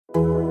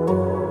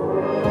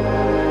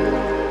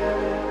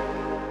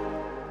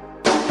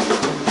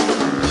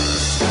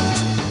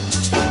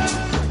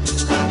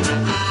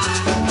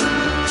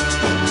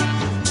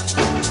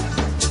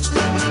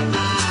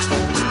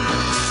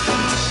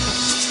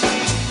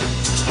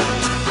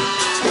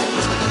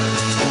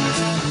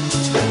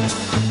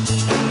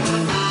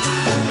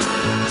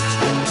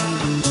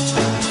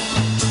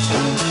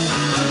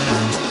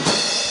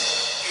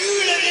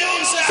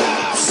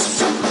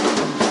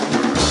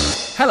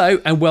Hello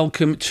and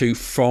welcome to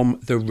From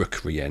the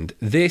Rookery End.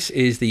 This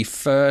is the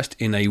first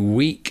in a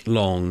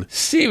week-long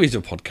series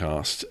of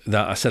podcasts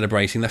that are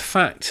celebrating the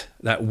fact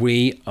that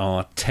we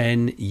are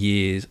 10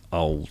 years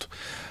old.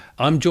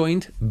 I'm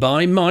joined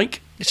by Mike.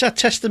 It's our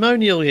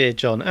testimonial year,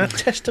 John. Our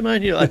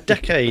testimonial, a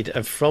decade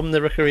of From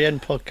the Rookery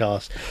End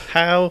podcast.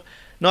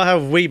 Not how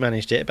have we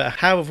managed it, but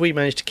how have we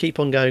managed to keep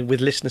on going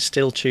with listeners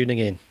still tuning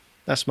in?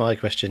 That's my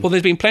question. Well,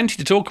 there's been plenty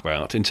to talk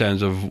about in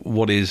terms of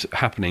what is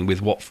happening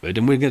with Watford,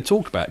 and we're going to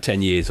talk about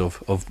 10 years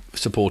of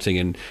supporting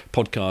and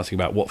podcasting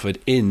about Watford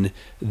in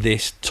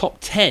this top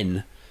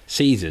 10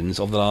 seasons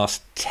of the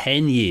last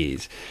 10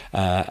 years.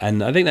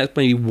 And I think that's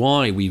maybe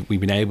why we've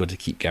been able to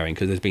keep going,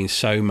 because there's been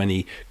so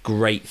many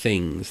great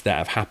things that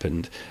have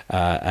happened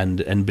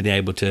and been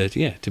able to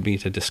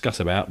discuss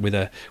about with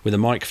a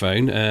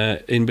microphone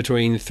in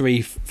between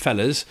three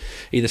fellas,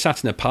 either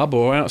sat in a pub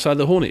or outside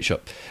the Hornet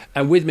shop.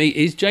 And with me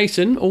is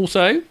Jason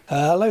also.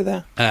 Hello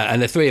there.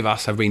 And the three of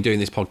us have been doing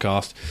this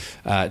podcast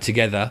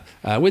together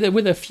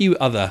with a few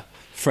other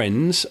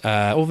friends,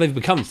 or they've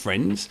become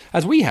friends,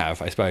 as we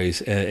have, I suppose,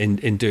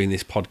 in doing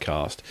this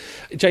podcast.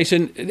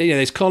 Jason,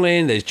 there's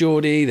Colin, there's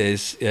Geordie,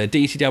 there's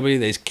DCW,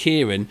 there's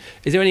Kieran.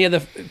 Is there any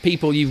other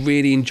people you've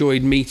really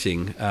enjoyed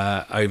meeting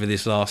over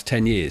this last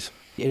 10 years?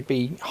 It'd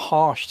be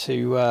harsh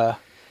to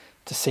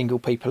single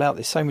people out.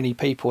 There's so many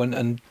people,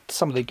 and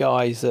some of the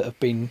guys that have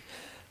been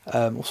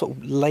sort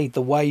of laid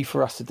the way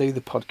for us to do the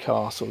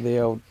podcast, or the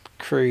old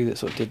crew that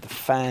sort of did the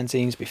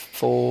fanzines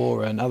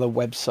before and other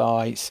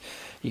websites.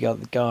 You got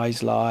the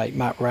guys like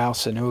Matt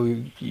Rowson,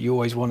 who you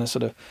always want to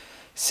sort of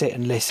sit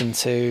and listen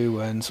to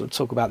and sort of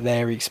talk about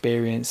their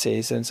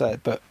experiences. And so,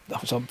 but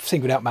I'm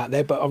singled out Matt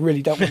there, but I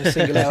really don't want to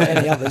single out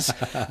any others,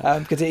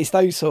 because it's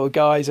those sort of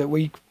guys that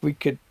we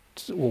could,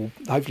 well,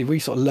 hopefully we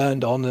sort of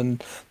learned on,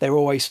 and they're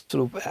always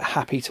sort of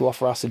happy to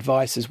offer us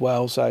advice as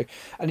well. So,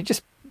 and it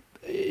just,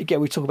 again,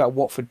 we talk about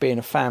Watford being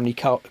a family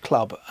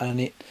club, and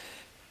it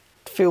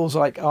feels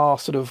like our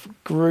sort of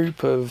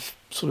group of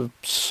sort of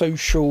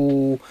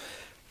social,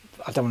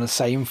 I don't want to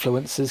say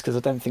influencers, because I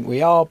don't think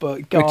we are,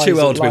 but guys, we're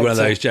too old to be one of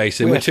those,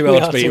 Jason. We're too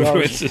old to be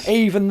influencers.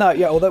 Even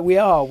though, although we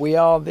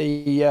are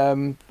the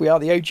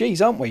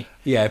OGs, aren't we?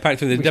 Yeah,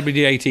 apparently the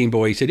WD18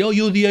 boy said, "Oh,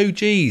 you're the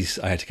OGs."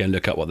 I had to go and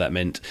look up what that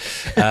meant,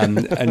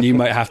 and you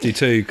might have to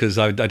too, because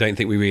I don't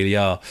think we really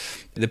are.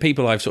 The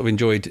people I've sort of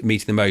enjoyed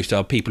meeting the most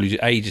are people who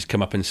just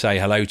come up and say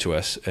hello to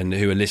us, and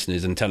who are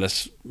listeners and tell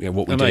us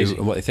what we do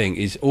and what they think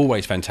is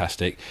always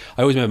fantastic.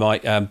 I always remember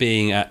Mike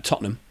being at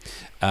Tottenham.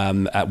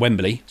 At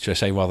Wembley, should I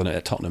say, rather than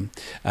at Tottenham,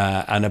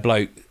 and a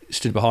bloke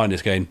stood behind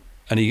us going,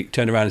 and he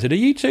turned around and said, "Are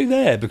you two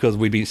there?" Because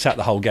we'd been sat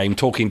the whole game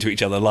talking to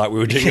each other like we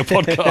were doing a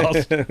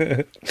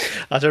podcast.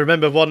 I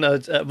remember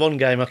one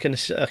game, I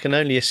can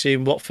only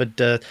assume Watford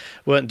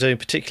weren't doing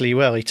particularly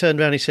well. He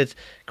turned around and he said,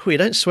 "Cool, you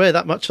don't swear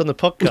that much on the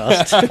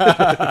podcast."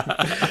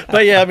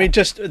 But yeah, I mean,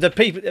 just the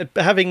people,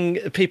 having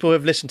people who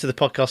have listened to the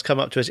podcast come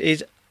up to us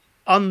is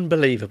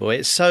unbelievable.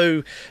 It's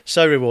so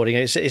rewarding.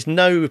 It's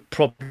no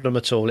problem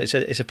at all. It's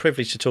a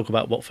privilege to talk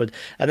about Watford,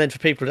 and then for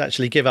people to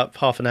actually give up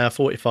half an hour,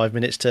 45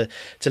 minutes to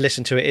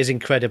listen to it is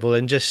incredible.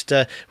 And just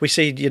we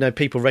see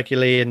people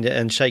regularly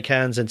and shake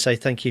hands and say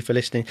thank you for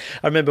listening.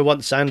 I remember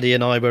once Andy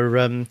and I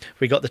were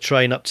we got the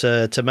train up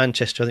to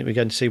Manchester. I think we were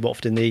going to see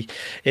Watford in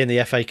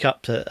the FA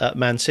Cup at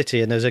Man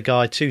City, and there was a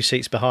guy 2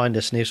 seats behind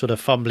us, and he was sort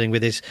of fumbling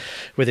with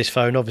his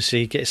phone,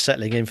 obviously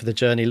settling in for the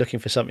journey,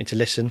 looking for something to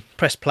listen.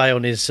 Press play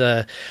on his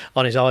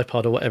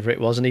iPod or whatever it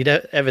was, and he'd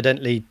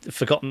evidently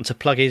forgotten to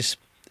plug his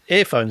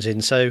earphones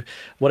in, so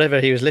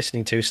whatever he was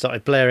listening to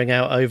started blaring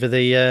out over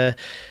the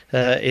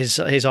his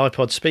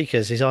iPod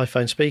speakers, his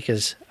iPhone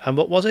speakers. And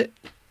what was it?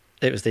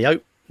 It was the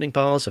opening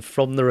bars of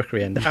From the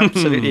Rookery End.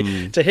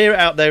 Absolutely. To hear it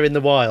out there in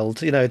the wild,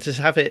 to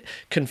have it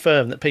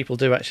confirmed that people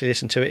do actually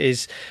listen to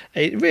it,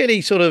 it really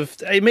sort of,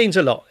 it means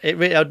a lot. It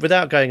really,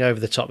 without going over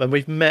the top. And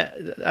we've met,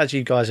 as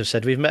you guys have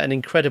said, we've met an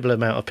incredible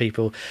amount of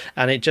people,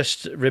 and it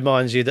just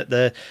reminds you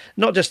that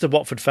not just the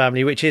Watford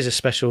family, which is a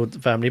special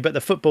family, but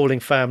the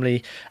footballing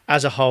family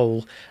as a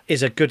whole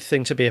is a good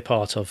thing to be a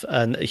part of,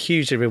 and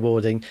hugely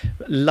rewarding.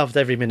 Loved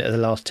every minute of the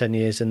last 10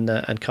 years, and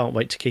can't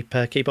wait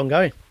to keep on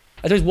going.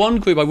 There's one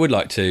group I would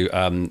like to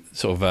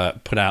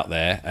put out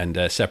there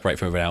and separate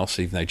from everyone else,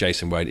 even though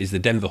Jason won't, is the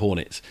Denver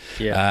Hornets.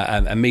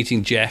 Yeah. And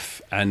meeting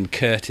Jeff and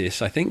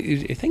Curtis, I think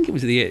it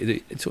was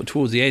sort of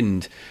towards the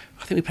end.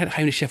 I think we played at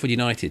home to Sheffield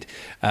United,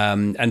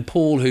 and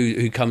Paul,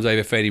 who comes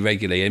over fairly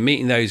regularly, and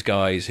meeting those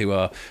guys who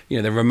are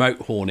the remote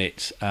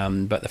Hornets,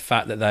 but the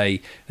fact that they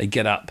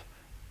get up.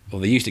 Well,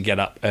 they used to get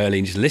up early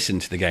and just listen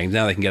to the games.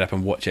 Now they can get up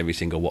and watch every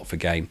single Watford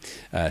game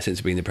since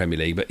being in the Premier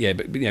League. But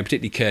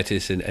particularly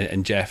Curtis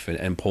and Jeff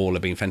and Paul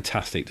have been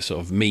fantastic to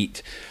sort of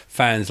meet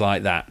fans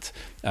like that.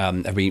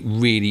 Have been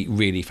really,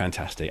 really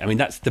fantastic. I mean,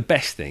 that's the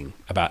best thing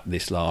about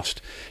this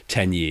last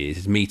 10 years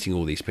is meeting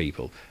all these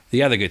people.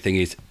 The other good thing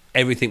is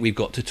everything we've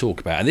got to talk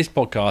about. And this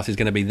podcast is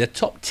going to be the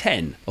top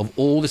 10 of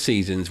all the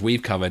seasons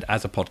we've covered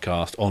as a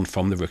podcast on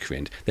From the Rookery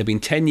End. There have been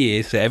 10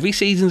 years, so every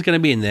season's going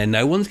to be in there.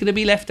 No one's going to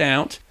be left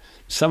out.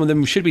 Some of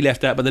them should be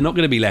left out, but they're not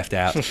going to be left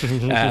out.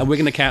 And we're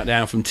going to count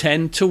down from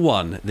 10 to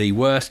 1, the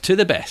worst to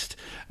the best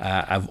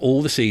of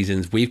all the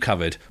seasons we've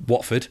covered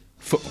Watford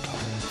Football Club.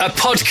 A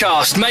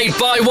podcast made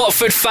by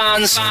Watford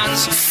fans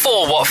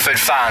for Watford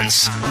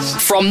fans.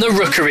 From the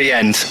Rookery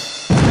end.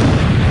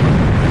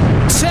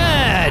 10.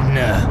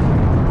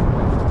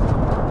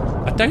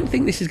 I don't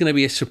think this is going to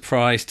be a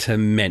surprise to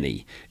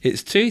many.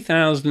 It's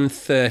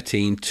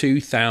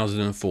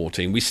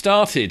 2013-2014. We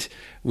started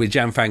with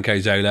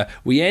Gianfranco Zola.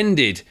 We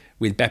ended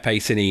with Beppe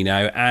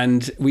Sannino,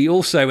 and we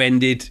also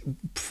ended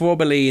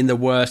probably in the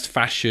worst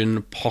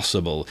fashion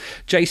possible.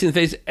 Jason, if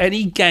there's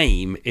any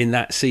game in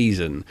that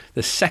season,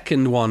 the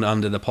second one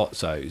under the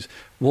Pozzos,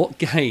 what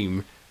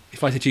game,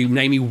 if I said to you,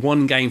 name me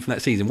one game from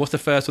that season, what's the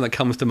first one that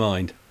comes to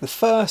mind? The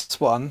first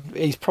one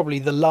is probably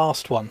the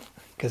last one,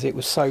 because it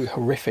was so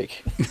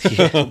horrific.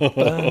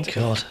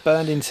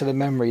 Burned into the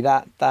memory.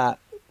 That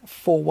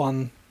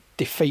 4-1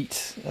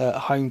 defeat at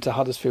home to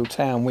Huddersfield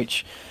Town,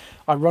 which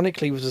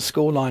ironically was a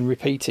scoreline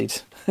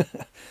repeated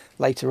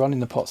later on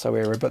in the Pozzo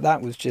era, but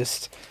it was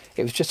just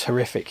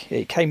horrific.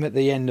 It came at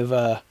the end of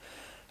a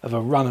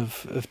run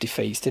of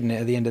defeats, didn't it,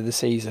 at the end of the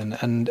season,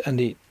 and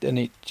it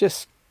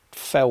just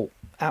felt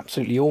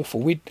absolutely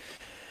awful. And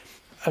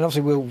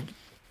obviously we'll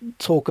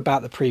talk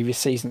about the previous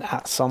season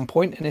at some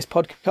point in this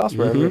podcast,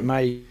 wherever it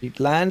may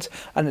land.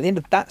 And at the end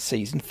of that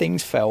season,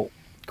 things felt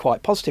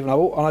quite positive.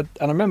 And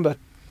I remember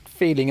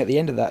feeling at the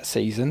end of that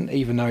season,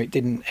 even though it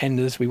didn't end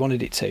as we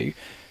wanted it to,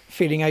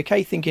 feeling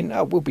okay, thinking,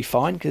 oh, we'll be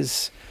fine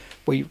because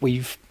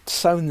we've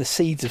sown the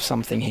seeds of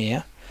something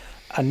here.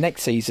 And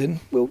next season,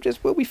 we'll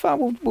be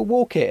fine. We'll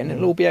walk it, and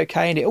it'll all be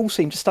okay. And it all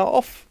seemed to start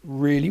off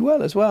really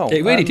well as well.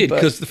 It really did,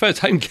 because the first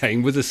home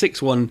game was a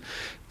 6-1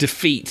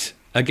 defeat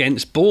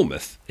against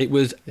Bournemouth. It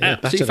was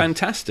absolutely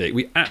fantastic.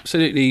 We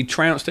absolutely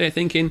trounced there,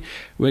 thinking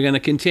we're going to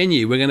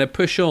continue, we're going to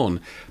push on.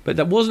 But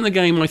that wasn't the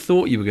game I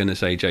thought you were going to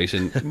say,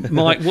 Jason.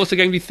 Mike, what's the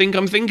game you think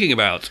I'm thinking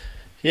about?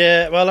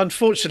 Yeah, well,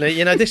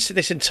 unfortunately,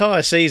 this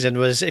entire season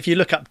was, if you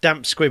look up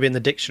damp squib in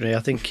the dictionary, I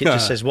think it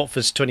just says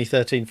Watford's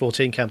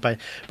 2013-14 campaign.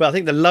 But I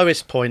think the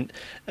lowest point,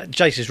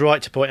 Jason's right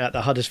to point out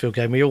the Huddersfield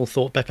game, we all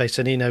thought Beppe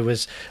Sannino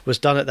was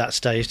done at that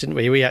stage, didn't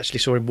we? We actually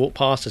saw him walk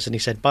past us and he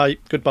said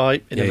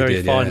goodbye in a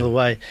very final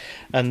way.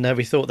 And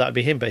we thought that would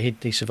be him, but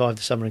he survived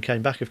the summer and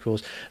came back, of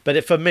course.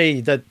 But for me,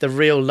 the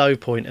real low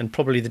point and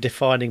probably the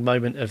defining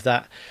moment of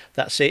that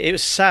season, it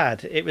was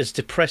sad, it was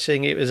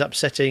depressing, it was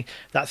upsetting,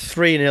 that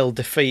 3-0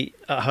 defeat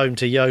at home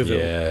to Yeovil.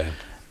 Yeah.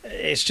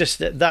 It's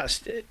just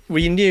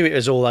we knew it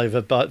was all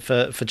over, but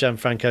for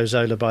Gianfranco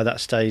Zola by that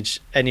stage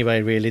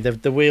anyway, really.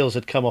 The wheels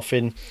had come off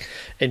in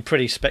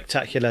pretty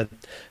spectacular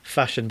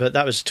fashion, but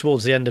that was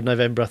towards the end of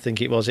November, I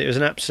think it was. It was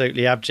an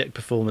absolutely abject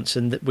performance,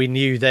 and we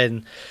knew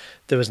then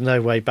there was no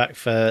way back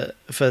for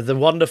the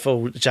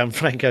wonderful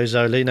Gianfranco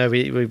Zola.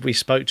 We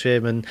spoke to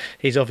him, and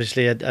he's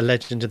obviously a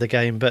legend of the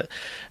game, but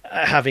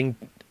having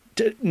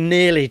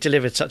nearly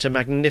delivered such a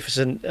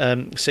magnificent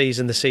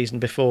season the season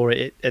before,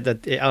 it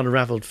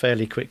unravelled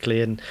fairly quickly.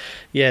 And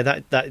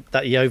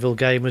that Yeovil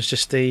game was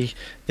just the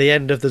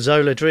end of the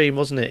Zola dream,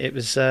 wasn't it? It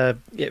was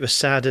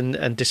sad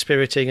and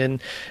dispiriting,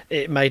 and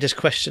it made us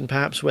question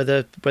perhaps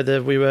whether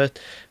we were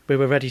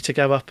ready to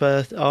go up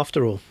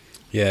after all.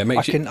 Yeah,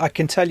 I can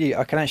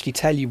actually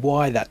tell you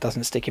why that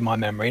doesn't stick in my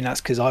memory, and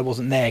that's because I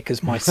wasn't there,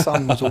 because my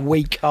son was a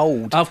week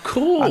old. Of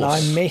course. And I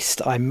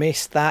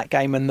missed that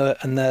game and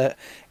the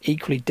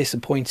equally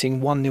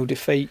disappointing 1-0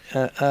 defeat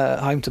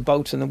home to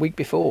Bolton the week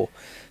before.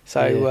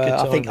 So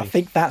I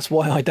think that's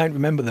why I don't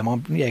remember them.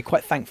 I'm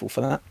quite thankful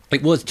for that.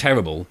 It was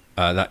terrible,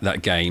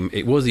 that game.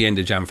 It was the end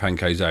of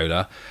Gianfranco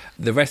Zola.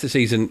 The rest of the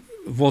season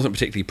wasn't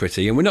particularly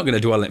pretty, and we're not going to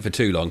dwell on it for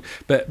too long.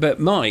 But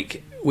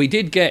Mike, we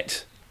did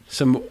get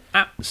some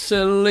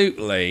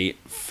absolutely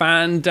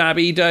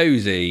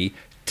fan-dabby-dozy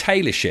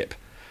tailorship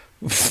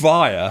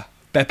via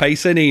Beppe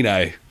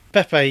Sannino.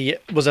 Beppe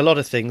was a lot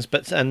of things,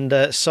 and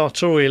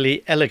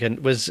sartorially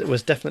elegant was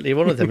definitely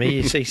one of them.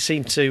 He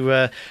seemed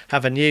to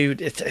have a new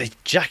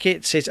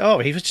jacket. He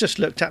just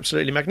looked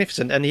absolutely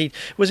magnificent. And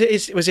was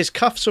his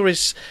cuffs or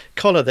his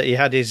collar that he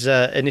had his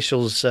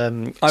initials?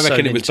 I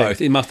reckon it was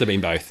both. It must have been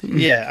both.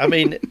 Yeah, I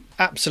mean,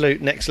 absolute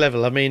next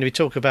level. I mean, we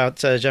talk about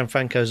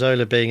Gianfranco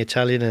Zola being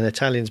Italian and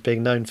Italians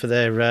being known for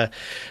their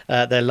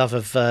love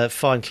of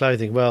fine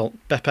clothing. Well,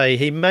 Beppe,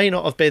 he may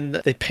not have been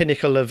the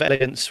pinnacle of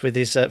elegance with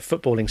his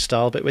footballing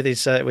style, but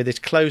with his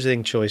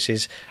clothing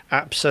choices,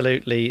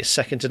 absolutely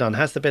second to none.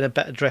 Has there been a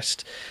better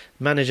dressed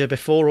manager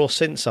before or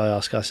since, I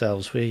ask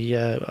ourselves?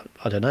 I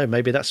don't know,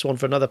 maybe that's one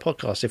for another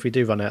podcast if we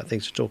do run out of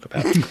things to talk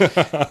about.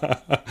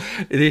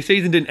 The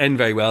season didn't end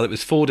very well. It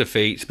was 4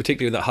 defeats,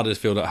 particularly with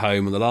Huddersfield at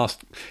home in the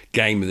last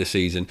game of the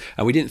season,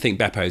 and we didn't think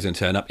Beppe was going to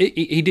turn up.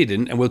 He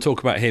didn't, and we'll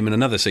talk about him in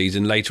another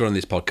season later on in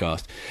this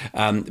podcast.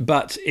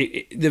 But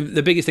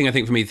the biggest thing I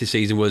think for me this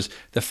season was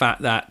the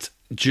fact that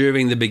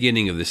during the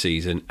beginning of the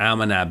season,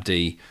 Alman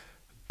Abdi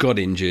got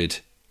injured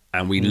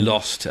and we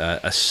lost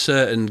a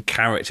certain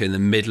character in the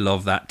middle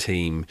of that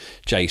team,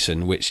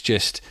 Jason, which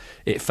just,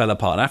 it fell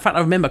apart. And in fact, I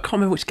can't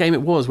remember which game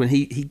it was when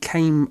he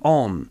came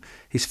on,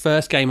 his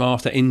first game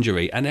after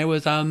injury, and there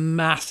was a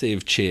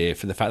massive cheer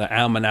for the fact that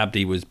Alman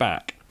Abdi was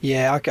back.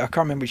 Yeah, I can't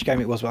remember which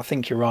game it was, but I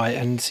think you're right.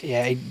 And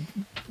yeah,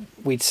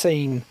 we'd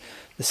seen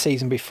the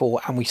season before,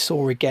 and we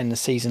saw again the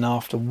season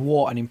after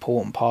what an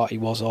important part he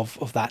was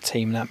of that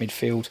team, that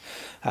midfield,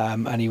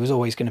 and he was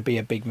always going to be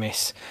a big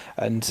miss.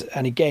 And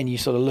again, you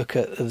sort of look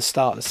at the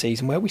start of the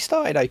season where we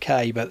started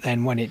okay, but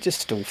then when it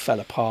just all fell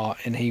apart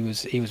and he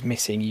was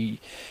missing, you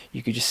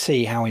could just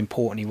see how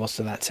important he was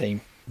to that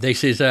team.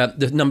 This is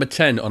the number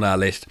 10 on our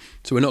list,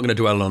 so we're not going to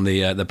dwell on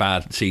the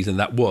bad season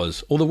that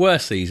was, or the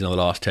worst season of the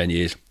last 10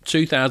 years,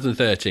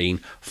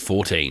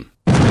 2013-14.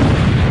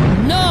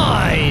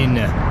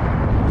 9!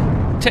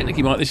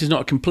 Technically, Mike, this is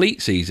not a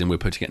complete season we're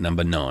putting at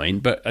number 9,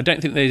 but I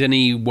don't think there's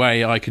any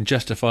way I can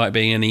justify it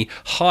being any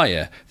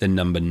higher than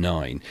number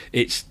 9.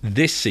 It's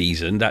this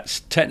season that's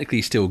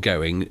technically still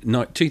going,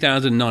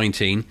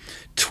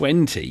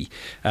 2019-20.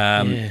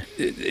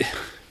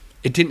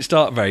 It didn't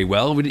start very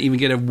well. We didn't even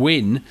get a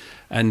win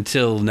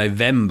until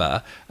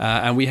November,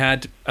 and we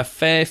had a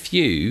fair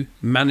few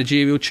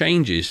managerial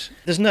changes.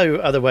 There's no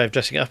other way of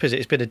dressing it up, is it?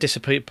 It's been a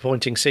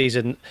disappointing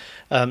season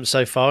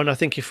so far, and I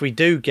think if we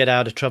do get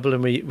out of trouble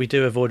and we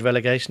do avoid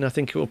relegation, I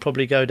think it will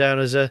probably go down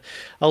as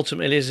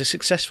ultimately as a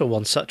successful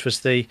one. Such was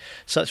the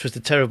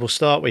terrible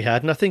start we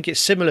had, and I think it's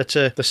similar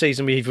to the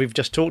season we've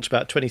just talked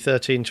about,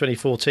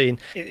 2013-2014.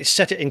 It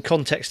set it in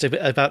context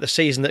about the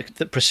season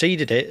that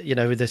preceded it. You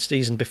know, the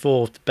season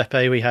before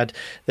Beppe, we had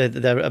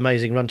their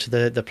amazing run to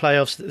the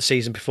playoffs. The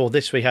season before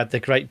this, we had the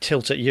great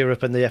tilt at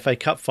Europe and the FA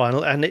Cup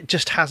final, and it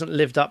just hasn't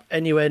lived up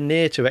anywhere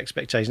near to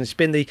expectations. It's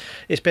been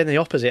the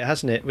opposite,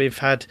 hasn't it?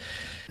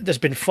 There's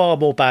been far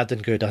more bad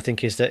than good, I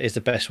think, is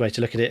the best way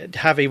to look at it.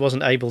 Javi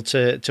wasn't able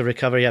to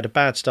recover. He had a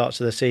bad start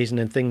to the season,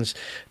 and things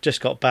just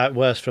got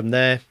worse from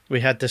there. We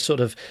had this sort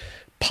of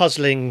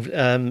puzzling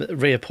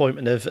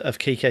reappointment of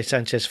Quique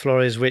Sanchez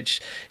Flores, which,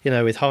 you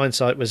know, with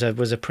hindsight was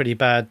a pretty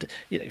bad.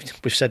 You know,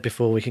 we've said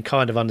before, we can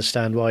kind of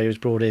understand why he was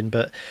brought in,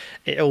 but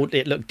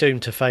it looked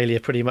doomed to failure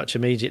pretty much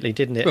immediately,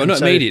 didn't it? Well,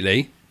 not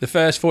immediately. The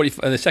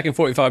second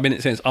 45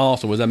 minutes against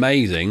Arsenal was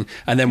amazing,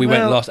 and then we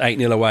went and lost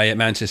 8-0 away at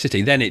Manchester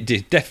City. Then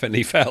it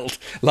definitely felt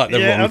like the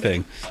wrong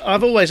thing.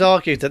 I've always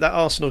argued that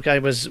Arsenal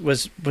game was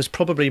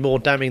probably more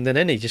damning than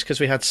any, just because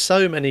we had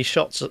so many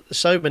shots,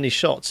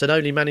 and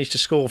only managed to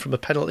score from a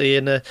penalty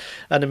and a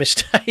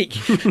mistake.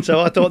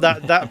 So I thought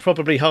that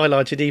probably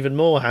highlighted even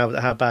more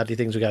how badly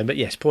things were going. But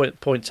yes,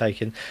 point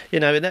taken.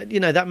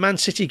 That Man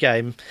City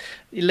game,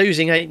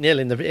 losing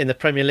 8-0 in the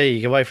Premier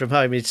League away from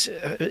home,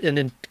 and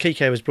then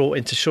Quique was brought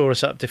in to shore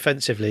us up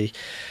defensively.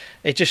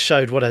 It just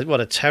showed what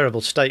a terrible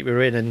state we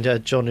were in.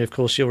 And John, of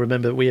course, you'll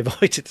remember we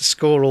avoided the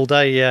score all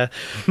day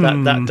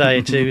that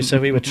day too. So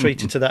we were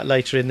treated to that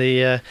later in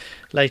the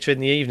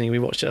evening. We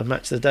watched it on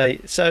Match of the Day.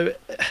 So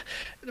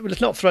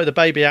let's not throw the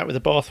baby out with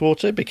the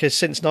bathwater, because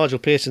since Nigel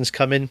Pearson's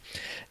come in,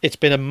 it's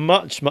been a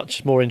much,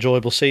 much more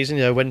enjoyable season.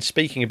 You know, when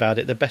speaking about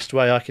it, the best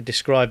way I could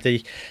describe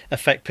the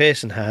effect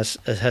Pearson has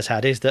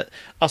had is that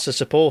us as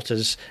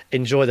supporters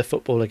enjoy the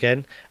football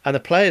again, and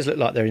the players look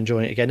like they're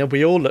enjoying it again, and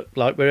we all look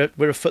like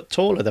we're a foot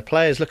taller. The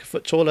players look a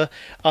foot taller.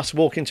 Us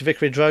walking to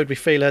Vicarage Road, we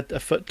feel a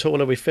foot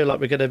taller. We feel like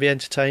we're going to be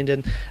entertained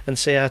and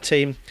see our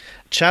team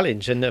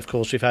challenge. And of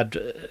course, we've had,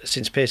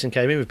 since Pearson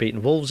came in, we've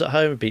beaten Wolves at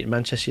home, we've beaten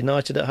Manchester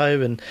United at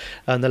home,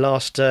 and the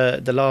last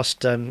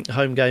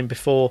home game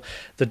before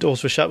the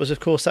doors were shut was, of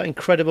course, that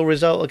incredible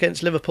result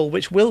against Liverpool,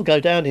 which will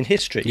go down in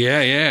history.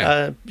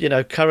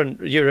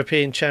 Current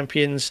European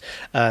champions,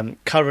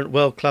 current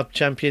World Club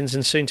champions,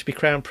 and soon to be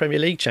crowned Premier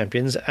League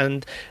champions.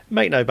 And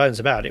make no bones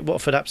about it,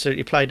 Watford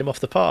absolutely played them off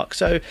the park.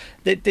 So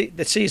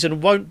the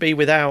season won't be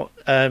without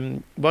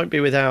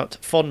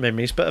fond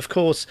memories. But of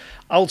course,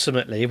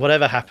 ultimately,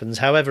 whatever happens,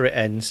 however it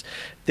ends,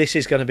 this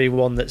is going to be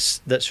one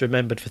that's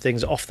remembered for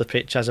things off the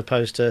pitch as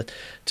opposed to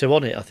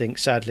on it, I think,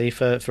 sadly,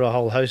 for a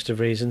whole host of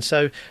reasons.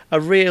 So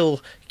a real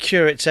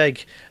curate's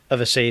egg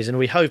of a season.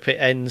 We hope it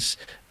ends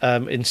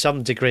in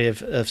some degree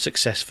of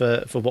success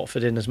for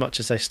Watford, in as much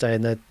as they stay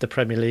in the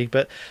Premier League.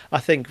 But I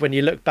think when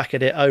you look back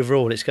at it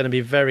overall, it's going to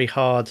be very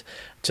hard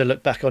to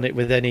look back on it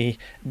with any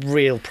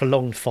real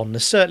prolonged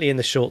fondness, certainly in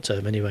the short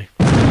term anyway.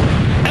 8.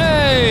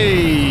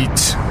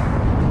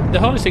 The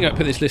hardest thing I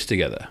put this list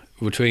together,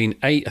 between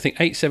 8, I think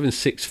 8, 7,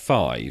 6,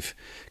 5,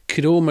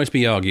 could almost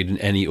be argued in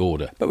any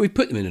order. But we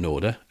put them in an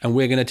order, and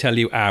we're going to tell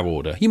you our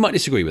order. You might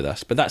disagree with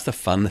us, but that's the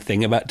fun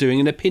thing about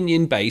doing an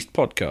opinion-based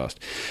podcast.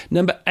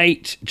 Number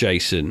 8,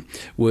 Jason,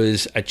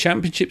 was a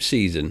championship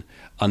season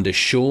under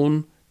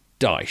Sean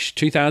Dyche,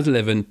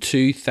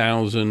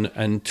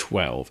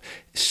 2011-2012.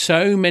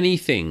 So many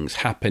things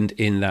happened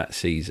in that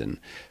season,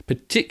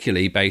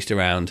 particularly based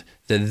around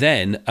the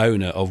then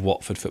owner of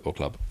Watford Football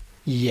Club.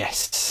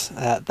 Yes,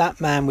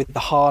 that man with the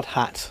hard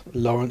hat,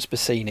 Lawrence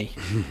Bassini.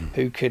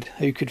 Who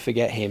could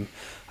forget him?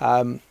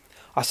 I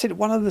said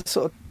one of the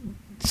sort of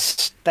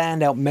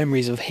standout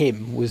memories of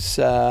him was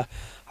I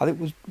I think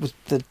it was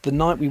the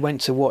night we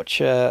went to watch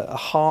a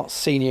Hearts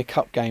Senior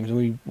Cup games, and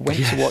we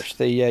went to watch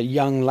the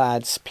young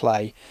lads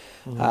play.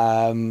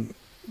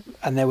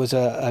 And there was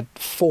a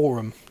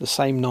forum the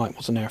same night,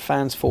 wasn't there? A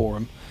fans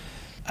forum.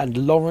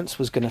 And Lawrence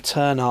was going to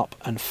turn up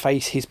and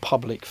face his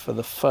public for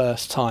the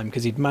first time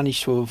because he'd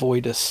managed to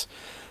avoid us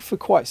for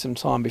quite some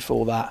time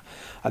before that.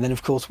 And then,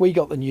 of course, we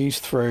got the news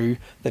through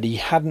that he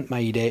hadn't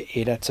made it.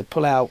 He'd had to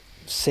pull out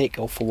sick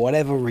or for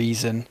whatever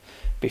reason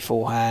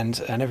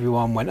beforehand. And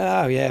everyone went,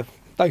 oh, yeah,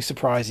 no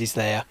surprises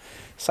there.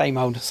 Same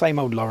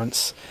old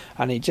Lawrence.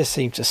 And it just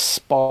seemed to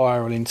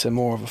spiral into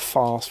more of a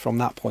farce from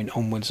that point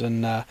onwards.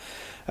 And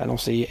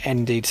obviously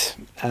ended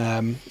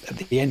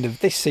at the end of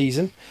this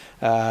season,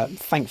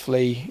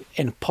 thankfully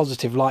in a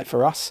positive light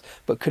for us,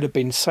 but could have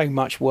been so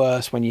much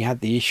worse when you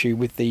had the issue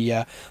with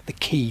the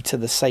key to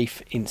the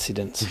safe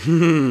incident.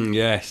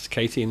 Yes,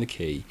 Katie and the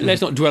key.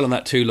 Let's not dwell on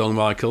that too long,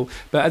 Michael.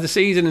 But as a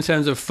season in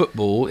terms of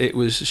football, it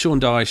was Sean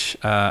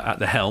Dyche at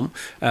the helm.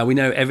 We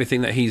know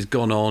everything that he's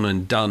gone on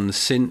and done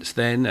since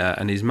then,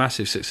 and his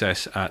massive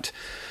success at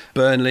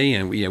Burnley,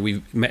 and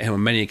we've met him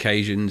on many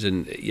occasions,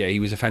 and he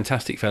was a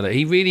fantastic fella.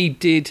 He really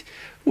did.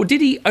 Well,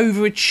 did he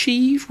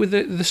overachieve with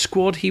the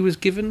squad he was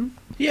given?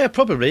 Yeah,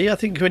 probably. I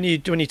think when you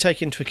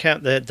take into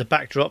account the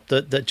backdrop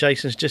that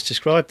Jason's just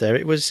described there,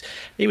 it was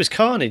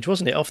carnage,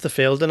 wasn't it, off the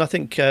field? And I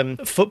think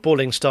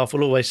footballing staff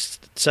will always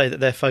say that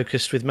they're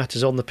focused with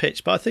matters on the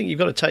pitch, but I think you've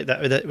got to take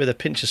that with a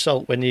pinch of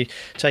salt when you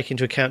take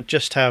into account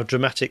just how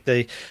dramatic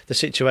the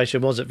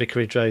situation was at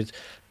Vicarage Road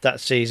that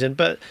season.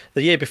 But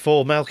the year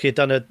before, Malky had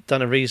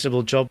done a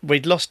reasonable job.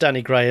 We'd lost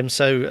Danny Graham,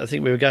 so I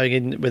think we were going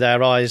in with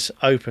our eyes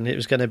open. It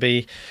was going to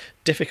be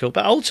difficult,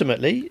 but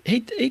ultimately he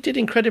did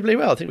incredibly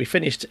well. I think we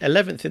finished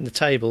 11th in the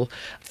table.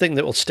 The thing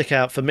that will stick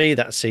out for me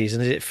that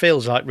season is it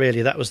feels like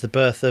really that was the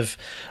birth of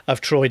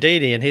Troy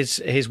Deeney and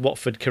his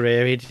Watford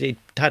career. He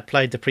had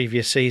played the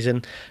previous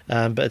season,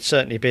 but had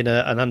certainly been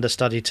an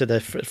understudy to the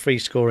free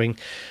scoring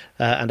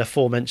and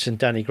aforementioned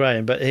Danny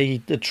Graham. But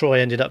Troy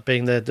ended up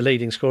being the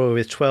leading scorer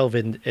with 12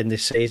 in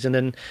this season,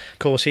 and of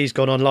course he's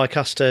gone on, like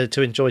us,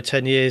 to enjoy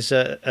 10 years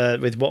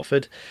with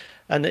Watford.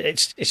 And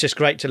it's just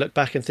great to look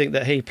back and think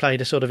that he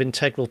played a sort of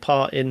integral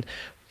part in,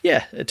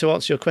 to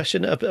answer your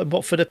question,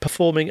 Watford are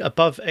performing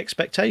above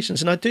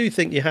expectations. And I do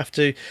think you have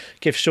to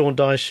give Sean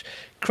Dyche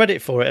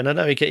credit for it. And I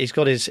know he's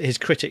got his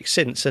critics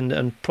since,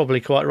 and probably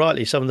quite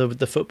rightly. Some of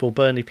the football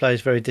Burnley play is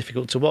very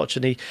difficult to watch,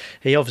 and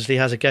he obviously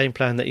has a game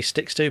plan that he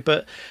sticks to.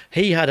 But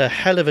he had a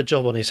hell of a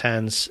job on his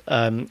hands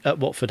at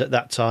Watford at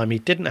that time. He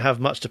didn't have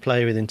much to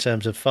play with in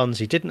terms of funds.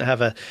 He didn't have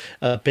a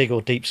big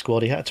or deep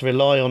squad. He had to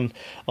rely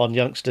on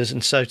youngsters,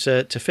 and so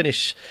to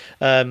finish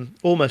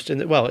almost in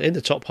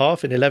the top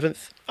half, in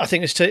 11th, I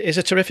think is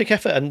a terrific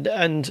effort.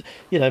 And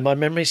my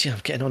memories,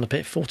 I'm getting on a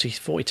bit,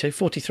 42,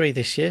 43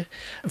 this year.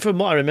 And from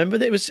what I remember,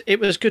 it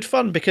was good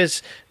fun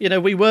because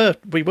we were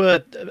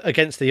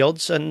against the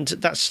odds, and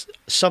that's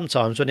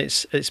sometimes when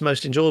it's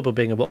most enjoyable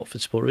being a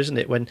Watford supporter, isn't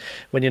it? When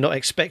you're not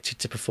expected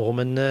to perform,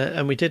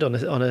 and we did on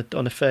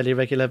a fairly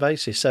regular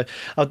basis. So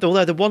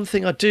although the one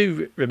thing I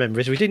do remember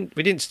is we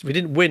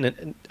didn't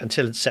win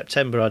until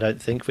September. I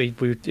don't think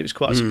it was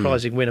quite a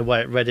surprising win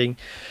away at Reading,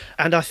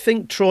 and I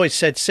think Troy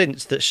said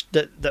since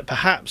that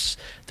perhaps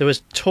there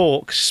was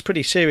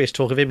pretty serious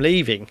talk of him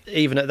leaving,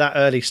 even at that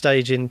early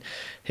stage in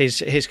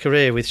his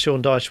career, with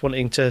Sean Dyche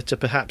wanting to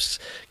perhaps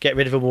get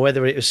rid of him, or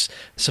whether it was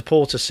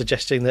supporters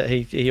suggesting that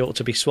he ought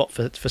to be swapped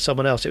for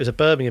someone else. It was a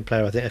Birmingham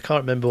player, I think. I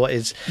can't remember what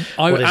his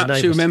name was. I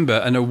actually remember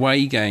an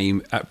away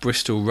game at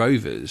Bristol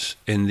Rovers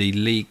in the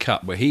League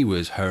Cup where he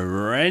was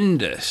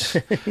horrendous.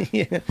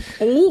 Yeah.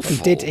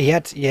 Awful. He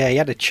had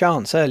a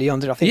chance early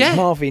on. I think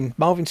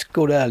Marvin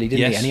scored early,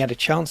 didn't he? And he had a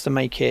chance to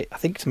make it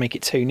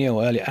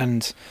 2-0 early,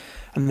 and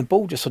the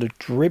ball just sort of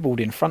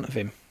dribbled in front of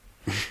him.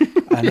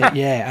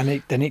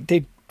 And it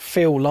did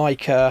feel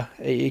like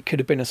it could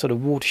have been a sort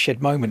of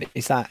watershed moment.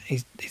 Is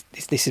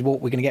this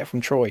what we're going to get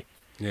from Troy?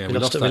 Yeah, we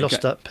lost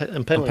that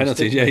and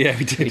penalties. Yeah,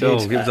 we did. It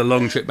was a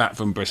long trip back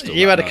from Bristol.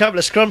 You had a couple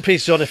of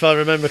scrumpies, John, if I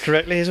remember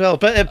correctly, as well.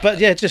 But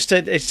yeah, just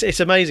it's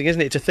amazing,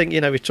 isn't it, to think,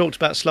 we've talked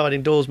about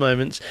sliding doors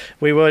moments.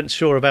 We weren't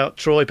sure about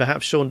Troy.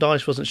 Perhaps Sean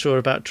Dyche wasn't sure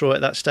about Troy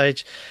at that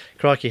stage.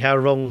 Crikey, how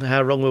wrong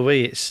were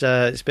we? It's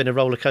been a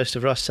roller coaster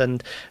for us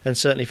and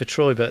certainly for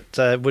Troy. But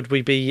would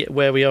we be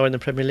where we are in the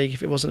Premier League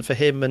if it wasn't for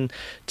him and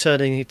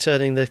turning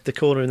the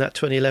corner in that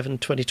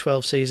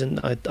 2011-2012 season?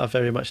 I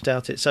very much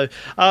doubt it. So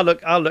I'll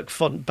look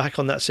back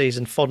on that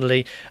season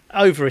fondly,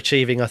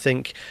 overachieving. I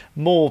think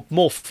more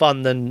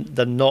fun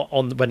than not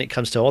when it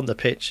comes to on the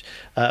pitch.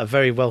 A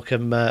very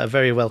welcome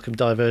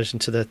diversion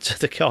to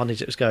the carnage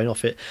that was going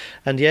off it.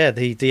 And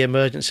the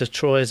emergence of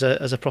Troy as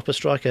a proper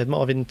striker.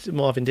 Marvin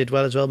did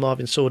well as well.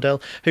 Marvin Sordell,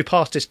 who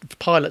passed his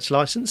pilot's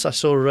licence, I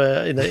saw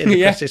in the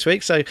press this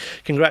week. So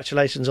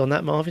congratulations on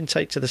that, Marvin.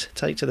 Take to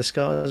the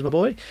skies, my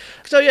boy.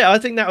 So I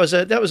think that was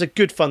a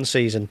good fun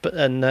season,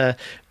 and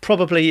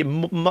probably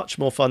much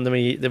more fun than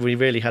we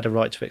really had a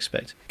right to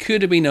expect.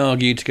 Could have been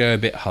argued to go a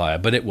bit higher,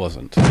 but it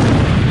wasn't.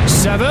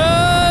 7.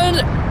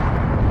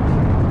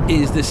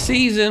 is the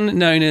season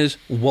known as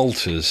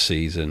Walter's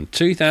season,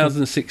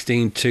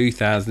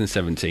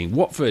 2016-2017.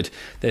 Watford,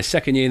 their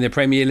second year in the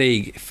Premier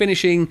League,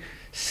 finishing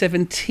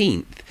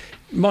 17th.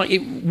 Mike,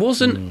 it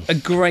wasn't a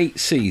great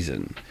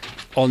season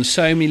on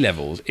so many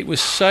levels. It was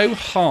so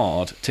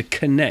hard to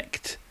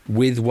connect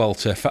with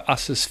Walter for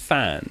us as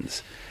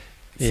fans.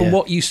 From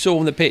what you saw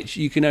on the pitch,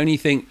 you can only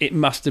think it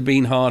must have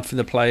been hard for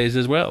the players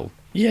as well.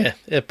 Yeah,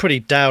 a pretty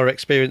dour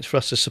experience for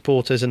us as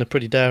supporters and a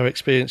pretty dour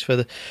experience for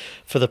the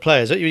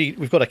players.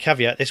 We've got to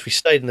caveat this. We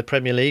stayed in the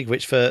Premier League,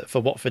 which for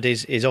Watford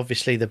is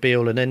obviously the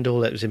be-all and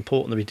end-all. It was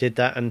important that we did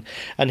that, and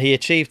he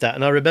achieved that.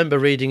 And I remember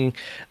reading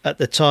at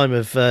the time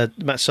of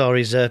Matt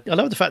Sarri's... I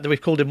love the fact that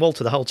we've called him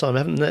Walter the whole time.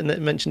 I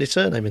haven't mentioned his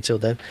surname until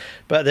then.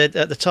 But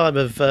at the time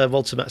of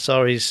Walter Matt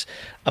Sarri's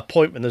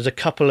appointment, there was a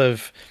couple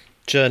of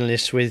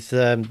journalists with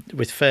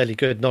fairly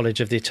good knowledge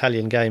of the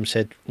Italian game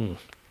said...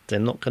 they're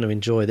not going to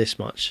enjoy this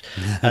much.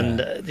 And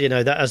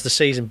that as the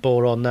season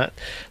bore on, that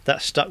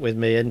stuck with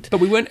me. But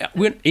we weren't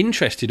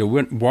interested or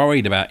weren't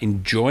worried about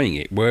enjoying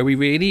it, were we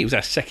really? It was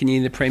our second year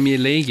in the Premier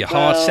League, your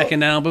hard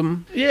second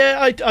album. Yeah,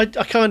 I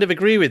kind of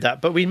agree with that,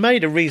 but we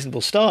made a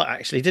reasonable start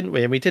actually, didn't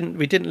we? And we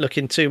didn't look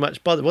in too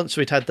much bother. Once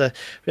we had a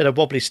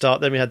wobbly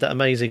start, then we had that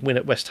amazing win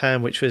at West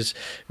Ham, which was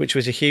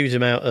a huge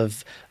amount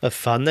of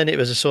fun. Then it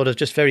was a sort of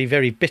just very,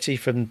 very bitty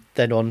from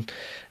then on.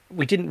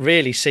 We didn't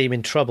really seem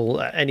in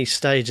trouble at any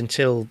stage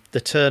until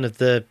the turn of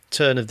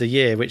the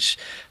year, which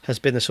has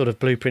been the sort of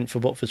blueprint for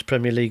Watford's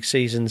Premier League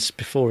seasons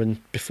before and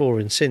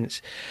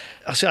since.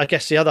 I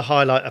guess the other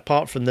highlight,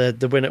 apart from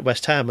the win at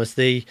West Ham, was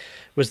the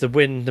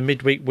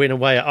midweek win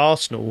away at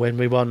Arsenal when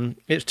we won.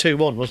 It was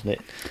 2-1, wasn't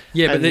it?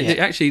 Yeah, but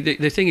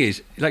the thing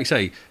is, like I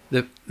say,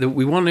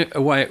 we won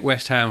away at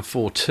West Ham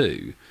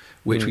 4-2.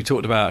 Which we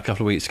talked about a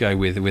couple of weeks ago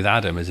with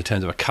Adam as in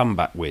terms of a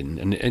comeback win,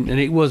 and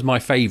it was my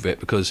favourite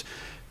because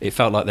it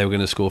felt like they were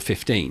going to score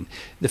 15.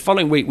 The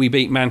following week, we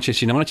beat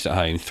Manchester United at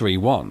home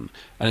 3-1.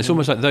 And it's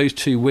almost like those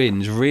two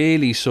wins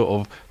really sort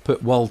of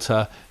put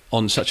Walter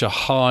on such a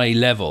high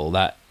level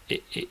that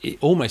it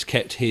almost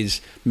kept his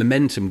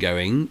momentum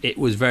going. It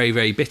was very,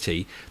 very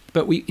bitty.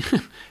 But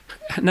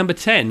at number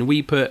 10,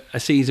 we put a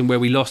season where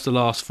we lost the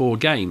last 4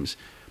 games.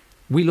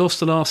 We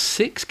lost the last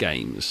 6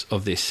 games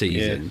of this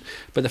season. Yeah.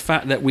 But the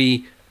fact that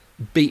we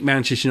beat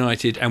Manchester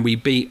United and we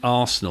beat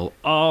Arsenal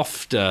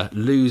after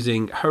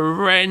losing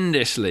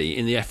horrendously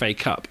in the FA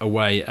Cup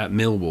away at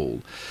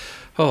Millwall.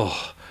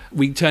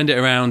 We turned it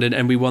around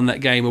and we won that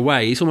game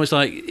away. It's almost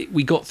like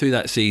we got through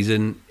that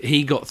season,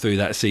 he got through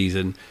that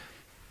season,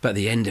 but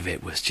the end of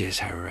it was just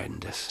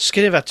horrendous.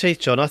 Skin of our teeth,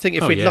 John. I think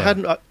if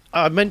hadn't...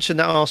 I mentioned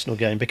that Arsenal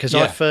game because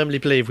I firmly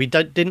believe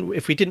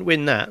if we didn't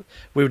win that,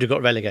 we would have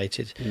got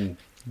relegated.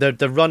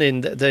 The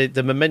run-in,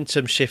 the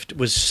momentum shift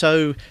was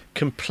so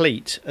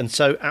complete and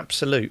so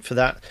absolute for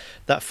that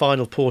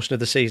final portion of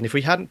the season. If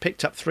we hadn't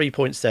picked up 3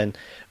 points then,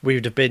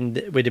 we'd have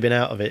been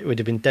out of it. We'd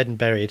have been dead and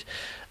buried.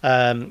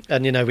 And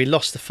we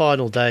lost the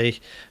final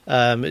day.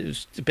 It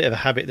was a bit of a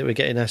habit that we're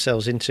getting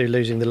ourselves into,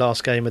 losing the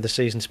last game of the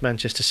season to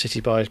Manchester City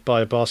by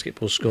a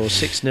basketball score,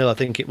 6-0 I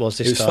think it was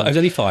this time. It was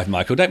only 5,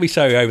 Michael. Don't be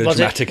so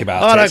over-dramatic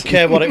about it. I don't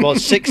care what it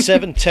was. 6,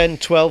 7, 10,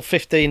 12,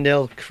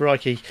 15-0,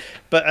 crikey.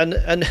 But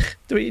and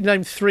we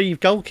named 3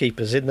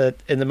 goalkeepers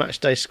in the match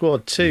day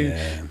squad, two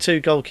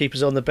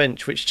goalkeepers on the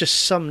bench, which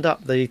just summed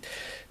up the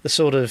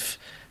sort of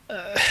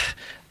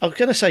I was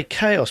going to say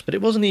chaos, but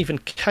it wasn't even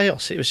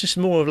chaos. It was just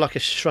more of like a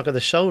shrug of the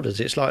shoulders.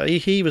 It's like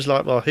he was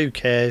like, well, who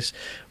cares?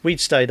 We'd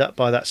stayed up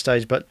by that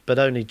stage, but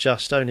only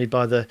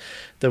by the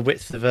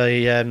width of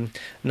a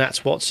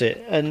Nats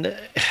What's-It. And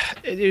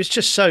it was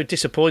just so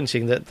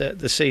disappointing that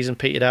the season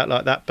petered out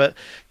like that. But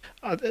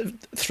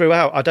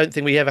throughout, I don't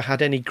think we ever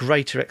had any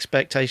greater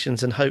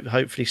expectations and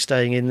hopefully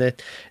staying in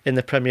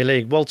the Premier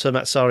League. Walter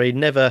Matsari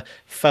never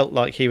felt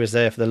like he was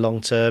there for the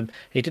long term.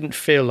 He didn't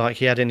feel like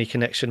he had any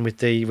connection with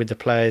the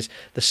players.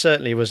 There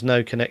certainly was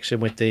no connection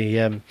with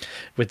the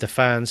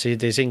fans.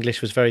 His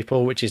English was very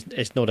poor, which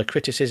is not a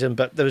criticism,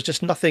 but there was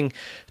just nothing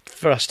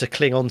for us to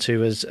cling on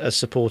to as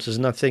supporters.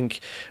 And I think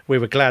we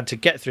were glad to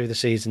get through the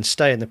season,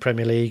 stay in the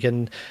Premier League,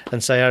 and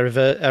say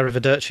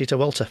arrivederci to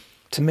Walter.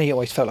 To me, it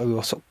always felt like we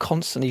were sort of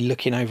constantly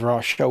looking over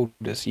our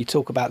shoulders. You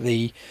talk about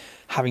the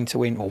having to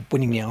win or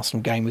winning the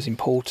Arsenal game was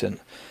important.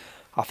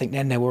 I think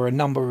then there were a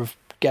number of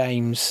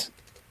games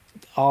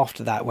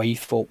after that where you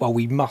thought, well,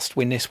 we must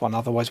win this one,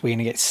 otherwise we're going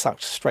to get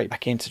sucked straight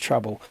back into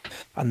trouble.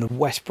 And the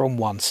West Brom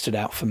one stood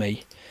out for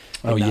me.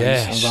 Oh,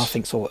 yes. And I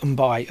think sort of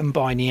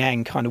Mbai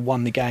Niang kind of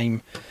won the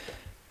game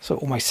sort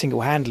of almost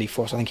single-handedly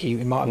for us. I think he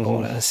might have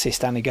got an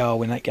assist and a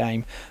goal in that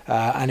game.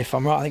 And if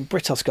I'm right, I think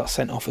Britos got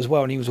sent off as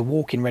well, and he was a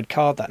walking red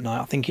card that night.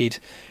 I think he'd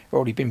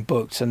already been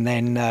booked, and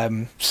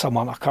then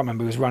someone, I can't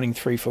remember, was running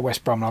through for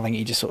West Brom, and I think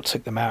he just sort of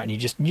took them out, and you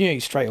just knew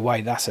straight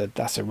away that's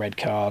a red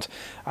card.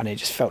 And it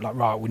just felt like,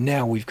 right, well,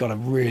 now we've got to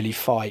really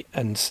fight.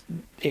 And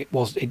it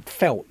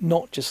felt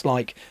not just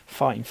like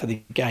fighting for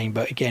the game,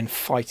 but again,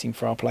 fighting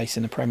for our place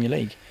in the Premier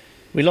League.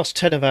 We lost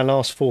 10 of our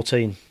last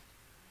 14.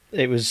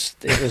 It was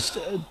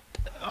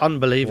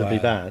unbelievably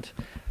bad.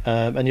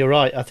 And you're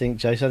right, I think,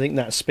 Jason. I think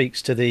that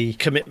speaks to the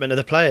commitment of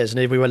the players. And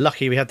if we were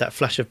lucky, we had that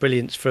flash of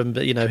brilliance from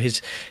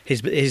his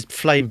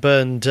flame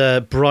burned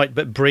bright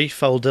but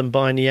brief old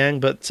Niang.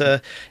 But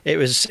it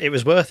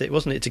was worth it,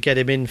 wasn't it, to get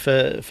him in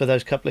for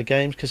those couple of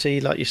games, because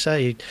he, like you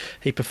say,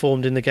 he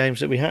performed in the games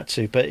that we had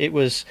to. But it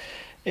was.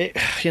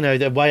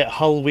 The way at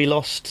Hull we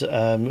lost,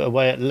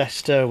 away at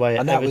Leicester, away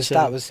at Everton.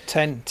 That was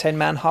 10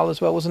 man Hull as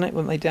well, wasn't it?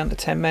 Weren't they down to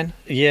 10 men?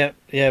 Yeah,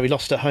 we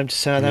lost at home to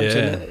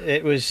Southampton.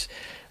 Yeah.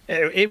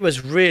 It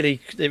was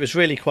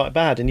really quite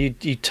bad, and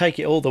you take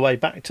it all the way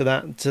back to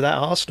that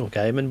Arsenal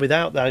game, and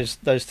without those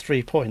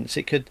 3 points,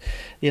 it could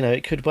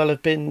well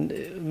have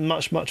been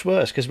much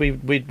worse, because we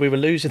were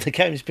losing the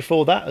games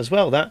before that as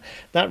well.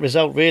 That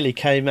result really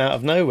came out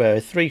of nowhere.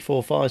 3,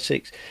 4, 5,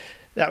 6.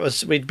 That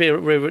was we were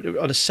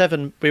on a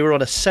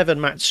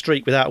 7-match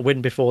streak without a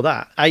win before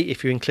that. 8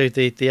 if you include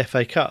the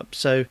FA Cup.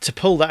 So to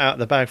pull that out of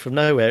the bag from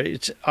nowhere,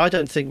 I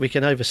don't think we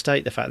can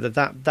overstate the fact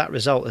that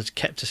result has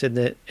kept us in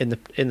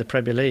the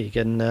Premier League.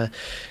 And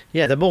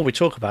the more we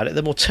talk about it,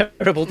 the more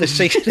terrible this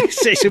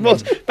season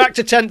was. Back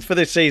to 10th for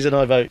this season,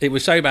 I vote. It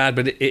was so bad,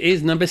 but it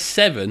is number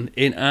 7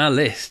 in our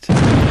list.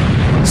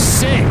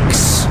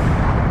 6.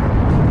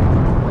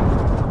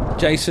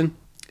 Jason,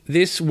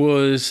 this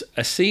was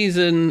a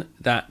season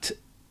that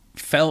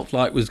felt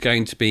like was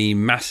going to be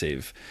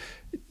massive,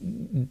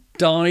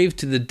 dived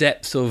to the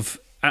depths of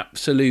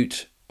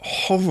absolute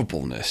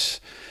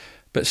horribleness,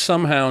 but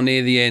somehow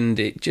near the end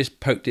it just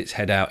poked its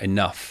head out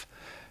enough.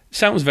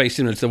 Sounds very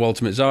similar to the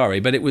Ultimate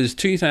Zari, but it was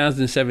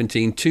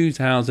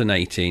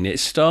 2017-2018. It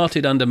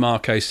started under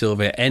Marco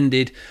Silva, it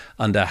ended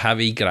under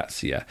Javi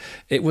Gracia.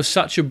 It was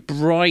such a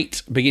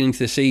bright beginning to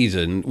the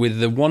season, with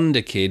the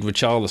wonder kid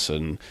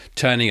Richarlison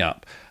turning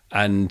up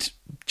and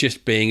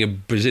just being a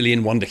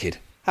Brazilian wonder kid.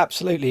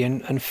 Absolutely,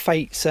 and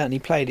fate certainly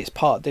played its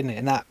part, didn't it,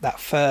 in that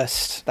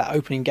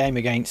opening game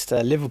against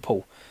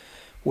Liverpool,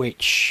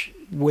 which,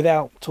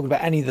 without talking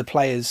about any of the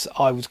players,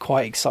 I was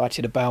quite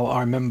excited about. I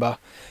remember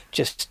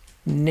just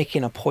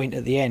nicking a point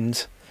at the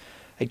end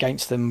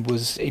against them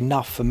was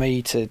enough for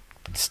me to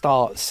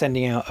start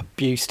sending out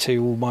abuse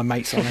to all my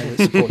mates I know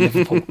that support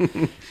Liverpool.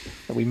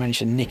 We managed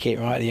to nick it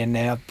right at the end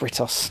there,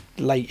 Britos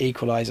late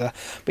equaliser.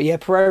 But yeah,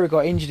 Pereira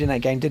got injured in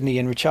that game, didn't he?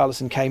 And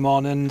Richarlison came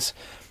on and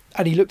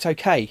he looked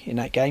okay in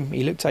that game.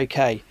 He looked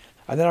okay.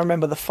 And then I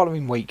remember the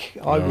following week,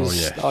 I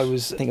think I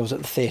was at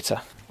the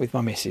theatre with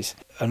my missus.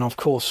 And of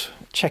course,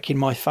 checking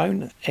my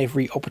phone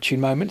every opportune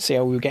moment, see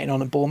how we were getting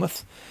on at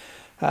Bournemouth.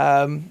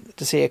 To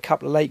see a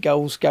couple of late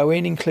goals go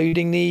in,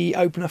 including the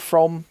opener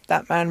from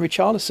that man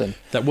Richarlison.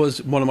 That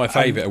was one of my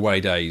favourite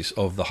away days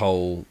of the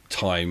whole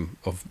time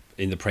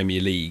in the Premier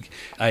League.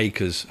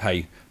 Because,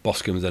 hey,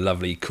 Boscombe's a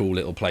lovely, cool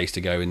little place to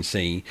go and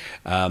see.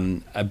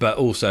 But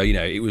also,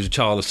 it was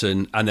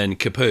Richarlison and then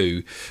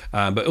Capoue.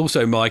 But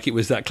also, Mike, it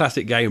was that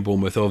classic game in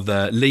Bournemouth of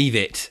the leave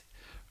it,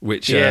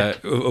 which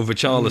of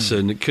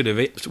Richarlison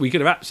we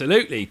could have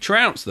absolutely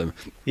trounced them.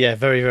 Yeah,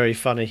 very, very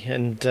funny,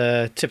 and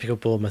typical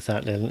Bournemouth,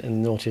 that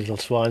and naughty little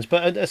swines.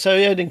 But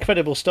an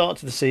incredible start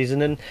to the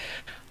season, and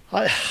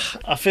I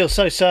feel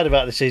so sad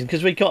about the season,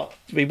 because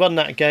we won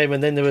that game,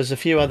 and then there was a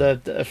few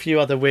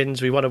other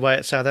wins. We won away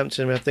at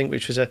Southampton, I think,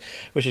 which was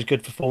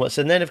good performance,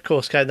 and then of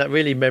course came that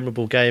really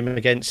memorable game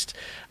against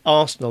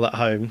Arsenal at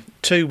home,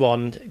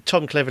 2-1.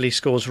 Tom Cleverley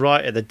scores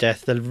right at the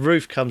death. The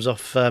roof comes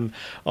off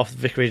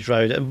Vicarage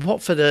Road, and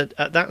Watford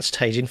at that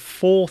stage in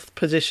 4th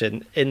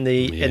position in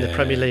the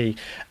Premier League,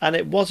 and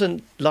it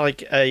wasn't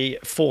like a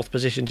 4th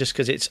position just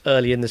because it's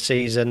early in the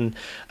season,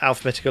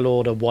 alphabetical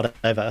order,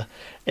 whatever.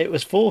 It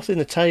was 4th in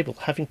the table,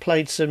 having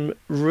played some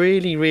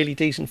really, really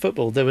decent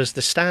football. There was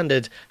the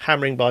standard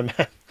hammering by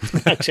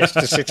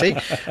Manchester City.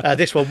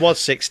 This one was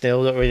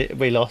 6-0 that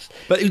we lost.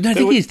 But the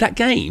thing is, that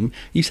game,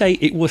 you say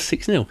it was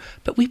 6-0,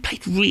 but we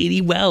played really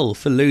well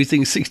for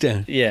losing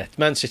 6-0. Yeah,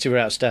 Man City were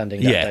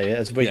outstanding that day.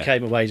 As we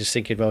came away just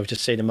thinking, well, we've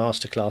just seen a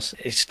masterclass.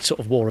 It's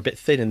sort of wore a bit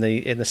thin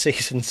in the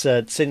seasons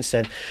since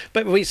then.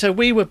 But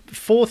we were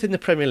 4th in the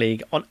Premier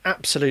League on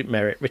absolute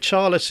merit.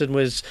 Richarlison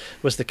was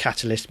the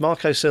catalyst.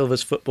 Marco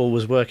Silva's football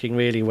was working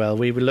really well.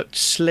 We looked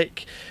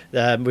slick.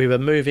 We were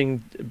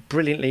moving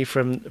brilliantly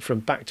from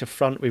back to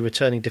front. We were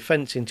turning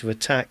defence into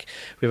attack.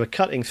 We were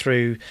cutting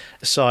through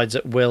sides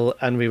at will,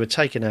 and we were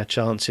taking our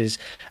chances.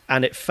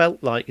 And it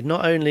felt like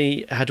not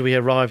only had we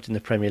arrived in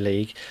the Premier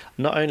League,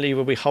 not only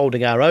were we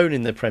holding our own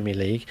in the Premier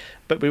League,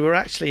 but we were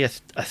actually a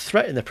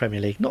threat in the Premier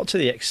League, not to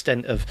the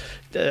extent of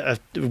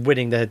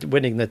winning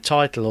the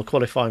title or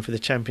qualifying for the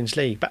Champions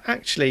League, but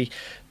actually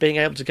being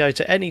able to go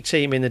to any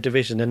team in the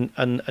division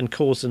and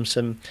cause them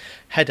some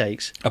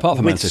headaches. Apart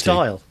from Man City.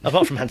 Style.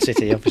 Apart from Man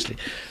City, obviously.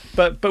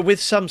 But with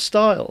some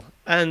style.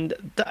 And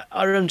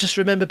I just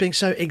remember being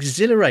so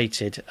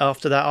exhilarated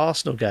after that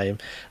Arsenal game.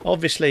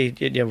 Obviously,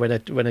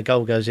 when a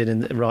goal goes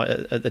in right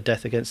at the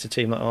death against a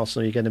team like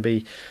Arsenal, you're going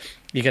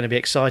to be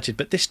excited.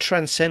 But this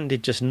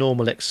transcended just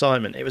normal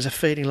excitement. It was a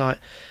feeling like,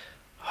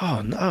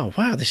 oh no,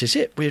 wow, this is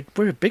it.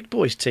 We're a big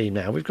boys team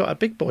now. We've got our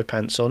big boy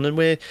pants on, and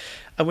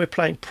we're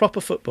playing proper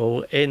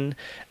football in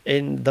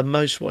the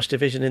most watched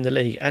division in the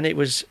league, and it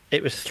was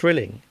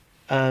thrilling.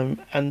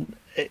 and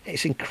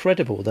it's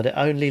incredible that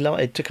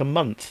it took a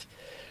month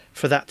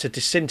for that to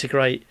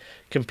disintegrate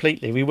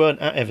completely. We weren't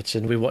at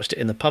Everton; we watched it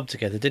in the pub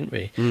together, didn't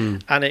we?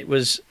 And it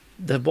was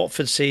the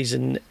Watford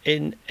season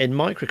in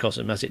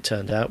microcosm, as it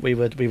turned out. We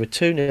were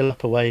 2-0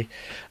 up away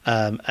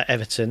at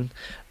Everton.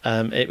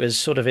 It was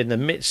sort of in the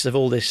midst of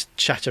all this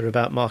chatter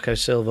about Marco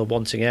Silva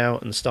wanting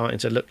out and starting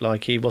to look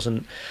like he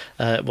wasn't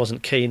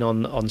keen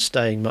on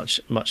staying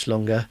much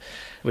longer.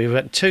 We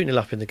went 2-0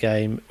 up in the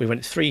game. We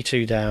went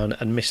 3-2 down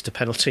and missed a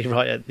penalty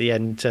right at the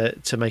end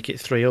to make it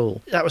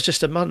 3-3. That was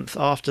just a month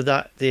after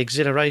that, the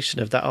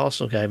exhilaration of that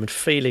Arsenal game and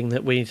feeling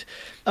that we'd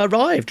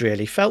arrived,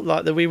 really. Felt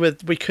like that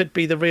we could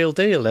be the real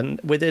deal. And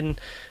within,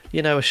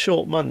 a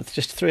short month,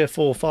 just 3 or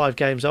 4 or 5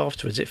 games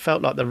afterwards, it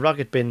felt like the rug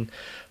had been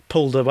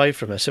pulled away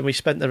from us, and we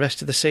spent the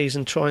rest of the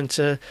season trying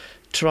to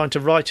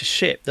right a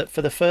ship that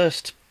for the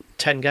first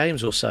 10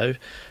 games or so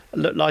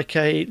looked like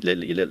a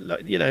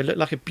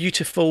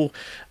beautiful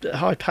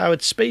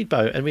high-powered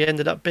speedboat, and we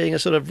ended up being a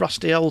sort of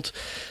rusty old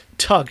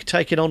tug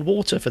taking on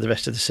water for the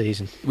rest of the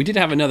season. We did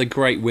have another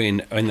great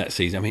win in that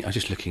season. I mean, I was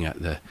just looking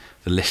at the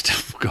list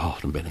of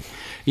God and Billy.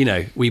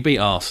 We beat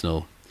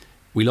Arsenal,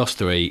 we lost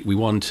 3, we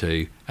won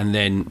 2, and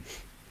then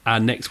our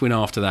next win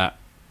after that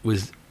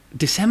was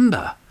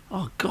December.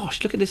 Oh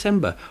gosh, look at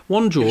December.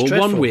 1 draw,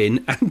 1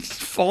 win, and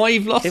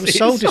 5 losses. It was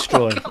soul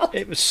destroying.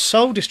 It was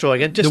soul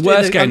destroying. And just the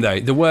worst game,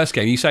 though. The worst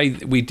game. You say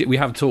we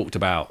have talked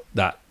about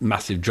that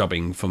massive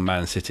drubbing from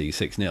Man City,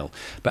 6-0,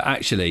 but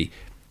actually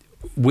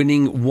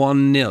winning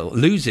 1-0,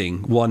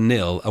 losing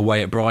 1-0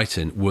 away at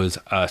Brighton was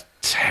a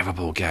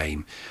terrible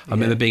game. I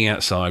remember being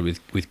outside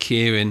with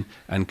Kieran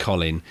and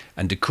Colin,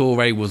 and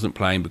Decore wasn't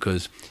playing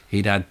because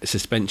he'd had a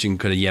suspension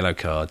because of yellow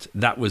cards.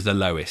 That was the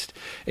lowest.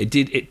 It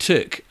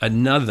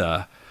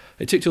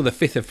took till the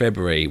 5th of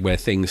February where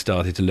things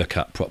started to look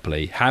up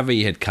properly.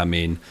 Javi had come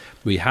in.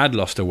 We had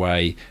lost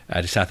away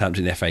to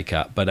Southampton in the FA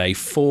Cup, but a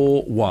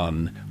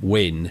 4-1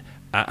 win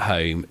at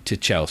home to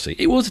Chelsea.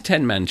 It was a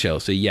 10-man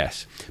Chelsea,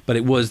 yes, but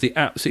it was the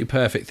absolute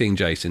perfect thing,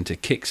 Jason, to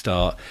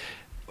kickstart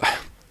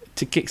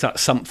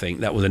something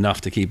that was enough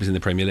to keep us in the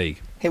Premier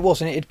League. It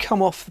was, and it had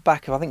come off the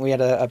back of, I think we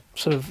had a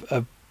sort of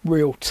a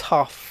real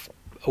tough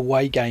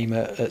away game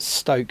at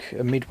Stoke,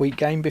 a midweek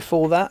game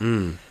before that.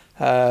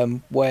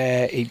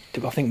 Where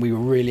I think we were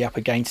really up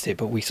against it,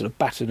 but we sort of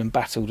battled and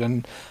battled,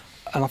 and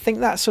I think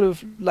that sort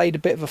of laid a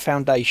bit of a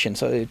foundation.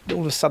 So all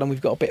of a sudden we've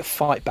got a bit of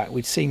fight back.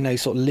 We'd seen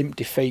those sort of limp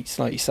defeats,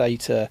 like you say,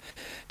 to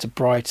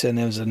Brighton.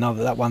 There was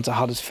that one to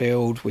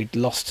Huddersfield. We'd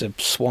lost to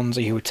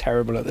Swansea, who were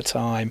terrible at the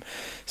time.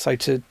 So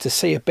to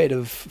see a bit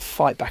of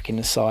fight back in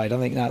the side, I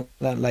think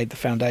that laid the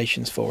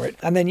foundations for it.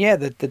 And then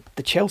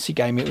the Chelsea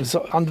game, it was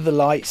under the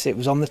lights, it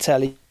was on the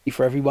telly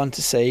for everyone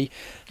to see.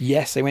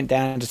 Yes, they went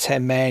down to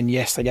 10 men.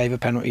 Yes, they gave a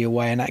penalty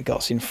away, and that got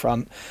us in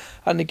front.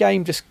 And the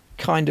game just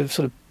kind of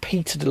sort of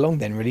petered along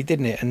then, really,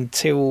 didn't it?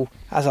 Until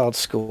Hazard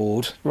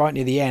scored right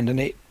near the end, and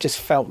it just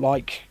felt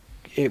like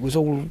it was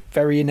all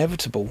very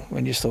inevitable.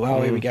 When you just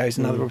thought, here we go, it's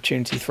another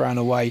opportunity thrown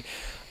away.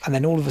 And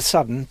then all of a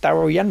sudden,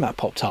 Daryl Janmaat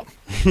popped up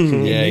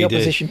in the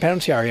opposition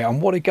penalty area,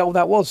 and what a goal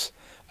that was.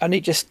 And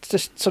it just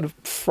sort of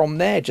from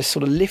there just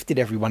sort of lifted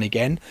everyone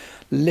again,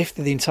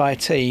 lifted the entire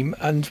team,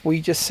 and it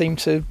just seemed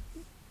to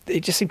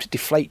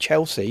deflate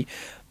Chelsea,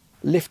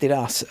 lifted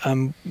us.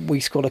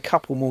 We scored a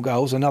couple more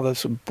goals, another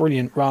sort of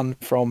brilliant run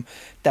from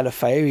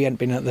Deulofeu. He hadn't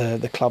been at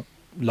the club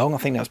long. I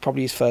think that was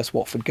probably his first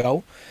Watford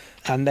goal.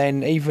 And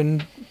then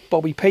even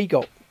Bobby P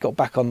got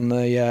back on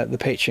the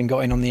pitch and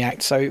got in on the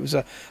act. So it was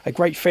a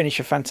great finish,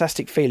 a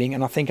fantastic feeling,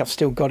 and I think I've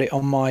still got it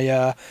on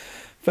my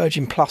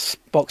Virgin Plus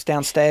box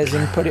downstairs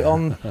and put it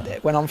on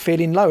when I'm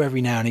feeling low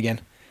every now and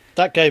again.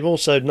 That game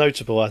also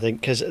notable, I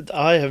think, because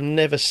I have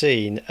never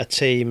seen a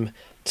team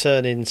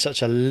turn in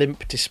such a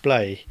limp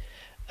display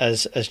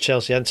as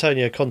Chelsea.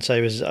 Antonio Conte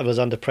was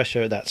under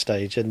pressure at that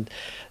stage, and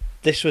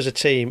this was a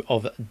team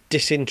of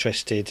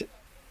disinterested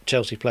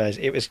Chelsea players.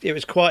 It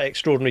was quite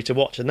extraordinary to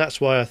watch, and that's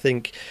why I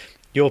think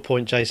your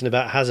point, Jason,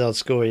 about Hazard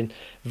scoring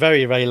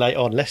very, very late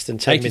on, less than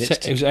 10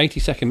 minutes. It was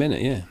 82nd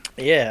minute, yeah.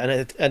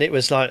 Yeah, and it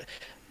was like,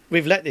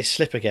 we've let this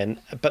slip again,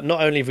 but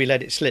not only have we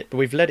let it slip, but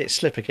we've let it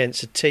slip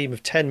against a team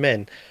of 10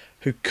 men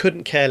who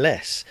couldn't care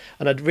less.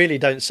 And I really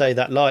don't say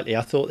that lightly.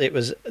 I thought it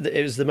was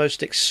the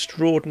most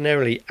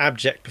extraordinarily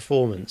abject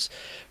performance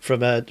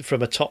from a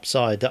top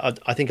side that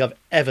I think I've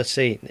ever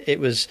seen. It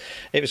was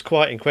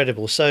quite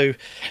incredible. So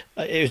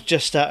it was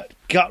just that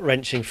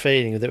gut-wrenching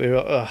feeling that we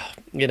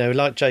were,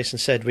 like Jason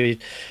said, we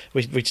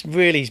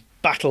really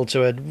battled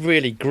to a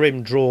really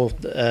grim draw,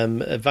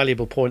 a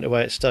valuable point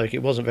away at Stoke.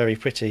 It wasn't very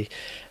pretty,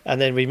 and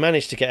then we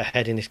managed to get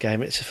ahead in this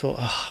game. It's a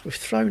thought, we've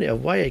thrown it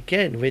away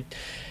again.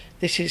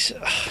 This is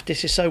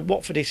so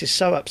Watford. This is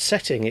so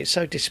upsetting. It's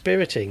so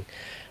dispiriting.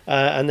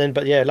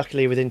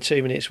 Luckily within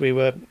 2 minutes we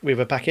were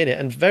back in it,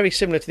 and very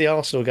similar to the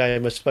Arsenal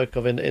game I spoke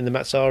of in the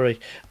Matsari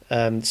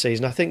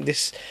season. I think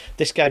this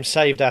game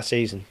saved our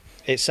season.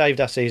 It saved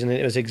our season, and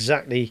it was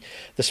exactly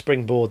the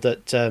springboard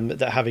that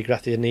Javi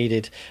Gracia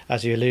needed,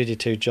 as you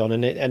alluded to, John.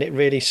 And it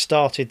really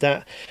started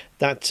that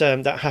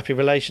that happy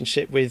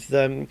relationship with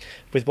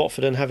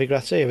Watford and Javi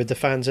Gracia, with the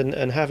fans and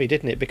Javi,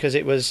 didn't it? Because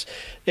it was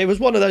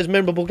one of those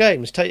memorable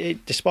games.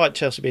 Despite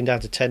Chelsea being down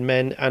to 10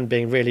 men and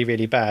being really,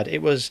 really bad,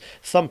 it was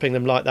thumping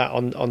them like that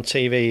on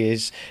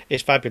TV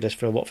is fabulous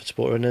for a Watford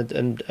supporter,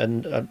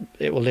 and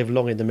it will live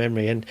long in the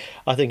memory. And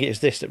I think it is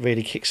this that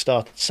really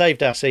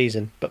saved our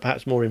season, but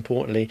perhaps more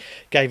importantly,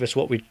 gave us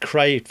what we'd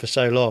craved for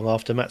so long.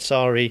 After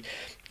Matsari,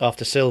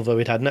 after Silva,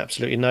 we'd had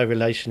absolutely no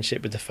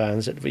relationship with the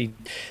fans.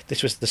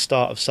 This was the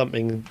start of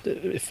something,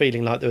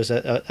 feeling like there was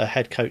a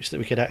head coach that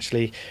we could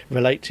actually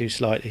relate to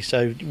slightly.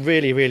 So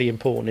really, really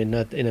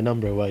important in a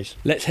number of ways.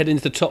 Let's head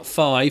into the top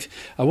 5.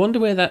 I wonder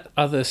where that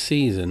other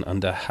season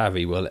under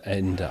Javi will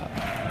end up.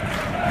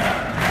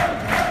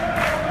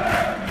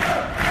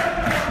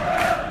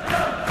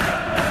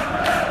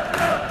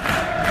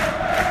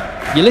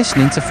 You're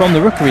listening to From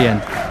the Rookery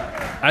End.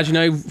 As you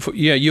know,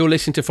 you're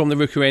listening to From the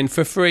Rookery End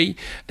for free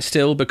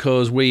still,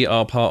 because we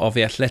are part of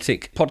the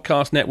Athletic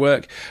Podcast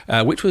Network,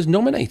 which was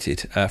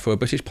nominated for a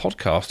British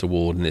Podcast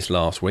Award in this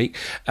last week.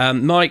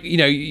 Mike,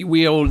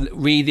 we all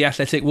read the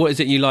Athletic. What is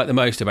it you like the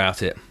most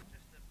about it?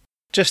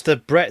 Just the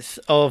breadth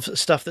of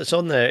stuff that's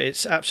on there.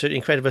 It's absolutely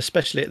incredible,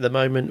 especially at the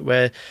moment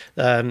where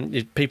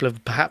people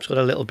have perhaps got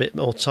a little bit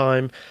more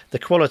time. The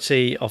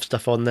quality of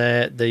stuff on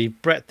there, the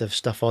breadth of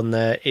stuff on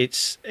there,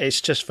 it's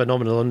just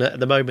phenomenal. And at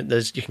the moment,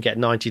 you can get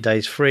 90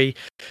 days free,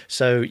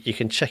 so you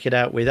can check it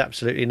out with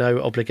absolutely no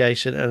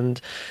obligation.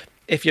 And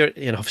if you're,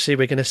 obviously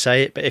we're going to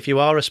say it, but if you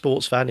are a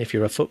sports fan, if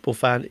you're a football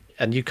fan,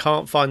 and you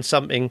can't find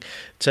something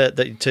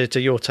to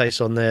your taste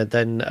on there,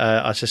 then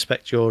I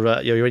suspect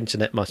your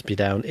internet must be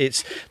down.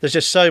 There's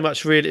just so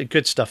much really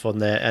good stuff on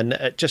there,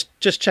 and just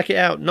check it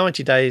out.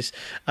 90 days,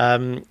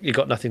 you've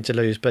got nothing to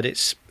lose, but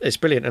it's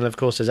brilliant. And of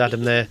course, there's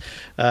Adam there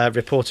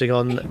reporting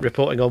on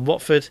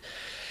Watford.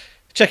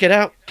 Check it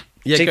out.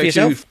 Yeah, See go for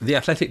yourself. to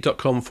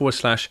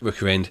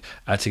theathletic.com/Rookery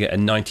to get a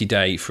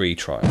 90-day free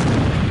trial.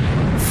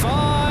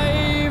 5.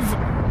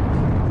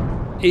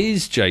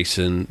 Is,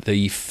 Jason,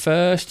 the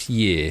first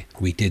year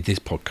we did this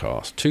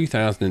podcast,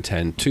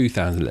 2010,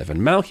 2011.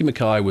 Malky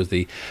Mackay was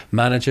the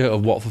manager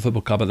of Watford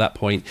Football Club at that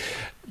point.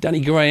 Danny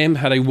Graham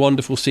had a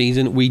wonderful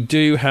season. We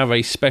do have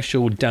a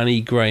special Danny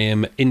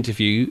Graham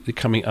interview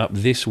coming up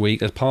this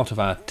week as part of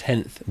our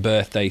 10th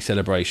birthday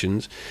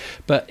celebrations.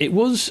 But it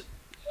was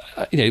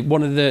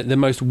one of the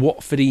most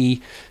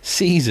Watfordy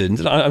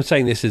seasons, and I'm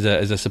saying this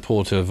as a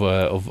supporter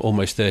of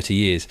almost 30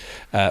 years,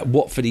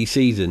 Watfordy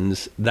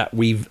seasons that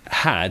we've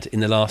had in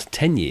the last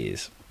 10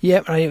 years.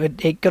 Yeah,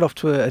 it got off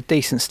to a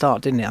decent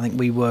start, didn't it? I think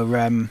we were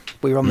on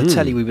the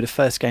telly. We were the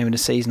first game of the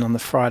season on the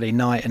Friday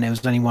night, and there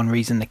was only one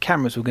reason the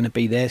cameras were going to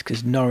be there,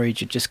 because Norwich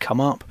had just come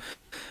up,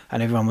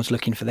 and everyone was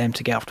looking for them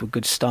to get off to a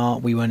good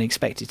start. We weren't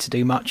expected to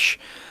do much,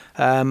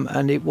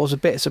 and it was a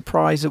bit of a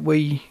surprise that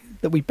we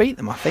beat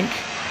them, I think.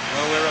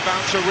 Well, we're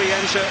about to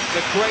re-enter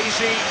the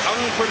crazy,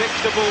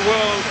 unpredictable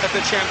world of the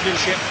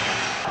Championship.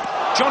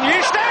 John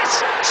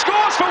Eustace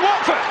scores for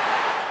Watford.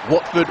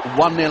 Watford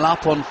 1-0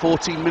 up on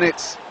 14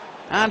 minutes,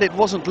 and it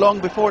wasn't long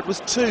before it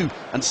was 2,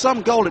 and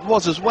some goal it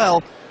was as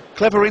well.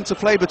 Clever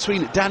interplay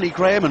between Danny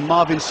Graham and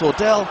Marvin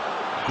Sordell.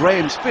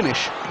 Graham's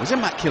finish was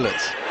immaculate.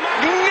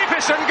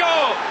 Magnificent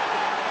goal!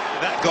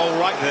 That goal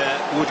right there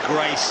would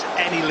grace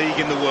any league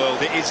in the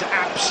world. It is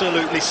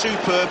absolutely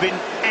superb in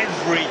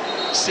every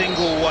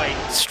single way.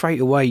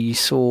 Straight away you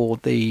saw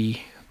the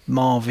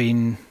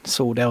Marvin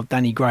Sordell,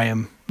 Danny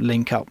Graham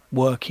link up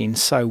working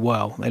so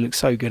well. They looked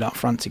so good up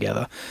front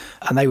together,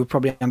 and they were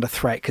probably under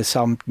threat because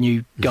some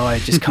new guy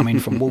had just come in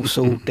from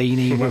Walsall,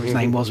 Deeney, whatever his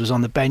name was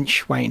on the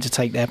bench waiting to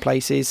take their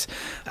places.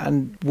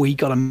 And we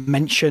got a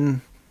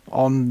mention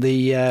on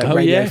the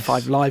Radio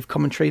 5 live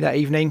commentary that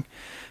evening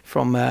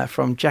from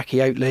Jackie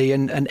Oatley,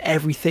 and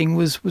everything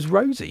was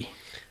rosy.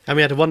 And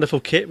we had a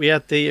wonderful kit.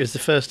 It was the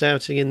first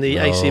outing in the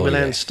AC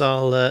Milan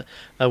style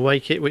away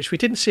kit, which we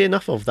didn't see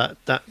enough of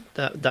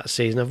that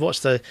season. I've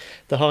watched the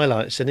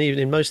highlights, and even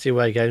in most of the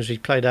away games, we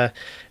played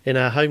in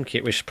our home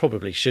kit, which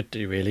probably should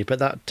do really, but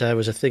that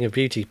was a thing of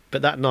beauty.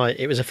 But that night,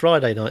 it was a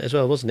Friday night as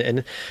well, wasn't it?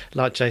 And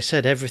like Jay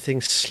said, everything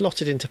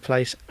slotted into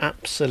place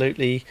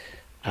absolutely.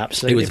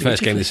 It was the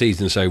first game of the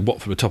season, so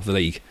Watford were top of the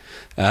league,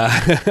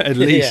 at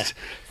least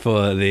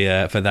for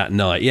that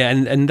night. Yeah,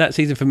 and that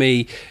season for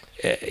me,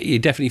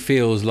 it definitely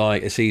feels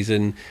like a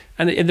season,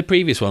 and in the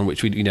previous one,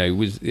 which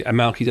was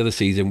Malky's other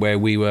season, where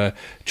we were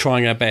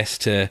trying our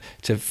best to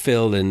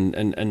fill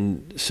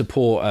and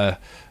support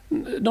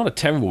not a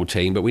terrible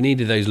team, but we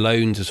needed those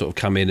loans to sort of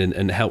come in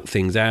and help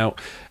things out.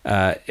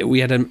 We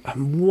had a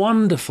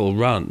wonderful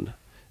run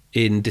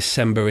in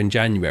December and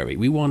January.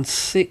 We won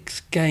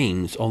 6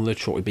 games on the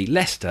trot. We beat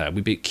Leicester,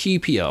 we beat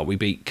QPR, we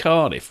beat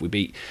Cardiff,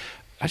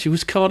 actually,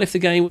 was Cardiff the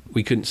game?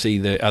 We couldn't see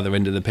the other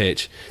end of the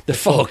pitch. The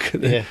fog.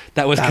 Yeah.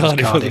 That was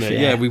Cardiff, wasn't it?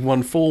 yeah. We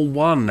won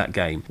 4-1 that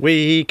game.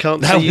 We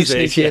can't see you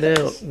sneaking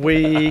out.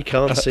 We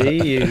can't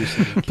see you.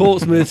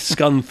 Portsmouth,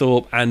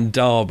 Scunthorpe and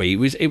Derby. It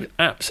was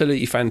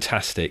absolutely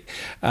fantastic.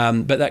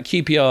 But that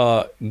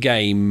QPR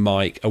game,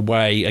 Mike,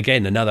 away,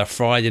 again, another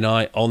Friday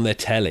night on the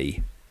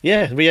telly.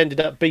 Yeah, we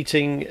ended up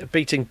beating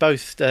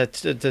both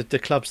the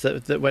clubs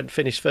that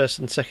finished first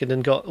and second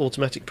and got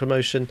automatic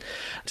promotion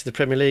to the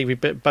Premier League. We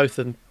beat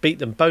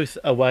them both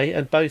away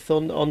and both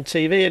on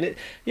TV, and it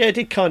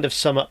did kind of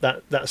sum up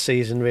that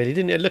season, really,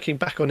 didn't it? Looking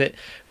back on it,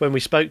 when we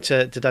spoke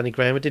to Danny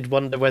Graham, I did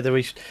wonder whether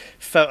we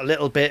felt a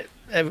little bit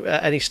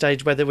at any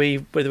stage whether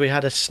we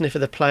had a sniff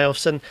of the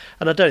playoffs, and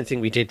I don't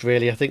think we did,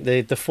 really. I think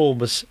the form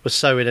was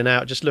so in and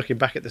out. Just looking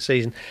back at the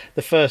season,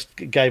 the first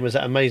game was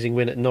that amazing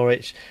win at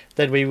Norwich.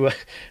 Then we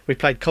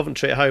played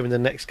Coventry at home in the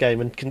next game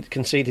and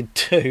conceded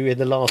 2 in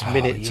the last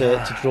minute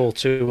to draw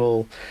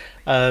 2-2.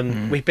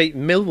 We beat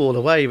Millwall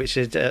away, which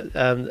is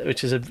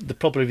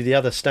probably the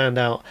other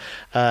standout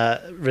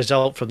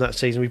result from that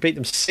season. We beat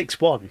them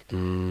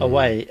 6-1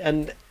 away,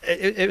 and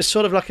it was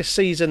sort of like a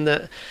season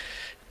that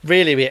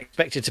really we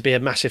expected to be a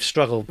massive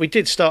struggle. We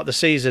did start the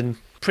season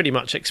pretty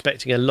much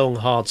expecting a long,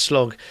 hard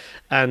slog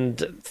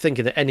and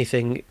thinking that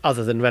anything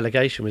other than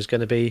relegation was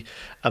going to be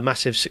a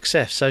massive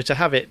success. So to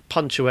have it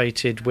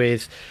punctuated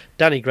with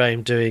Danny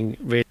Graham doing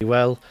really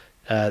well,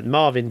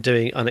 Marvin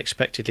doing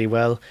unexpectedly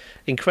well,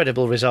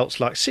 incredible results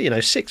like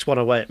 6-1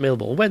 away at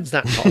Millwall. When's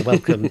that not a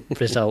welcome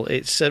result?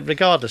 It's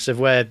regardless of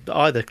where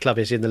either club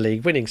is in the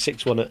league, winning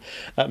 6-1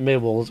 at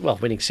Millwall, well,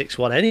 winning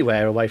 6-1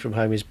 anywhere away from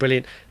home is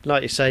brilliant.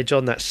 Like you say,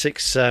 John, that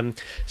six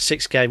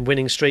game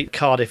winning streak,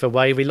 Cardiff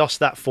away, we lost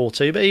that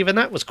 4-2, but even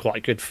that was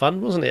quite good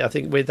fun, wasn't it? I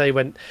think they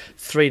went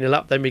 3-0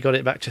 up, then we got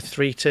it back to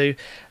 3-2,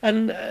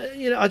 and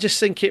I just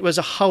think it was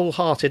a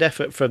wholehearted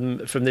effort from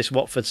this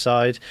Watford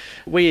side.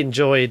 We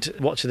enjoyed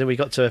watching them.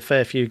 We got to a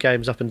fair few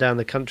games up and down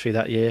the country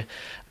that year,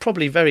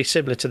 probably very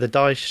similar to the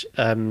Dyche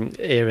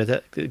era,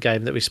 that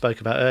game that we spoke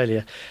about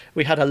earlier.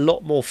 We had a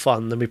lot more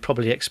fun than we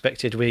probably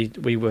expected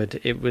we would.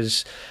 It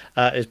was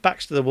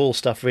backs to the wall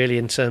stuff, really,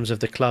 in terms of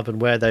the club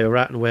and where they were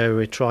at and where we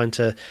were trying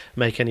to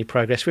make any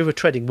progress. We were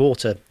treading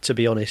water, to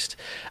be honest.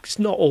 It's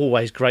not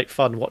always great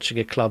fun watching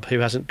a club who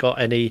hasn't got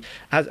the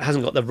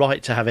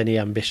right to have any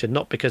ambition,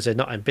 not because they're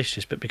not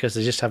ambitious, but because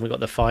they just haven't got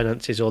the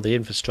finances or the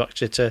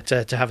infrastructure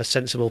to have a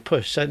sensible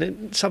push. So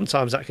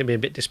sometimes that can be a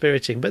bit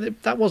dispiriting,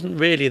 but that wasn't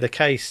really the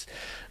case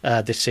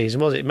this season,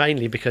 was it?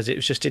 Mainly because it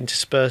was just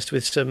interspersed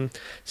with some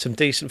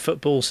decent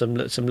football, some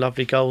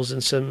lovely goals,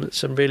 and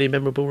some really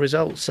memorable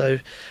results. So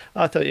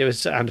I thought it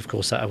was, and of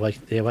course the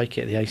away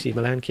kit, the AC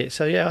Milan kit.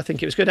 So yeah, I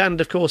think it was good, and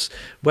of course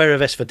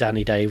Wherever's for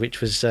Danny Day, which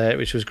was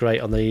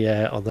great on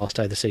the last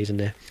day of the season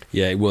there.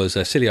 Yeah, it was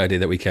a silly idea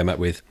that we came up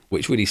with,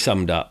 which really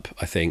summed up,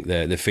 I think,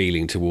 the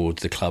feeling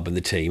towards the club and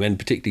the team, and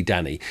particularly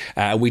Danny.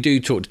 We do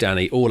talk to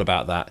Danny all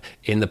about that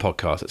in the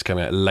podcast that's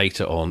coming out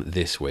later on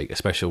this week, a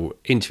special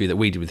interview that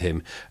we did with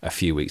him a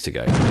few weeks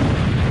ago.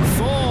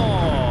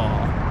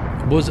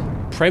 4 was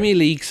Premier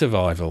League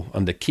survival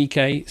under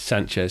Quique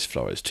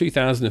Sanchez-Flores,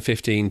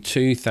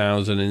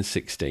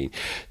 2015-2016.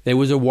 There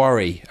was a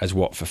worry as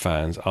Watford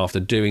fans after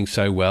doing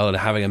so well and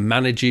having a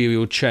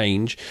managerial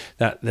change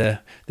that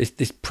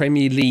this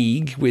Premier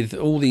League with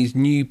all these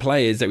new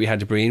players that we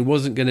had to bring in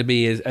wasn't going to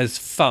be as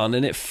fun,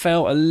 and it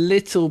felt a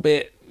little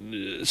bit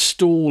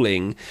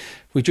stalling.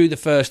 We drew the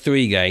first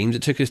 3 games.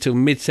 It took us till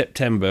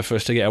mid-September for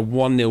us to get a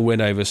 1-0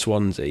 win over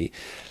Swansea.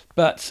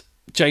 But,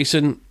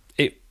 Jason,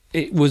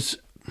 it was,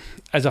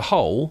 as a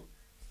whole,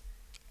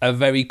 a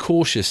very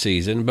cautious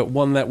season, but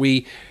one that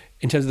we,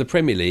 in terms of the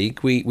Premier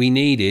League, we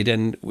needed,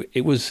 and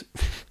it was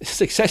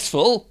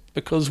successful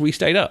because we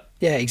stayed up.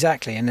 Yeah,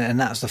 exactly. And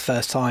that was the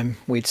first time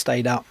we'd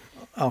stayed up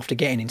after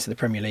getting into the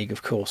Premier League,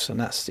 of course, and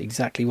that's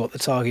exactly what the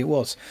target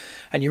was.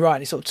 And you're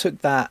right, it sort of took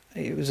that,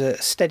 it was a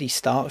steady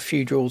start, a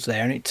few draws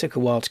there, and it took a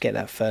while to get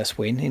that first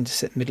win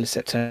into middle of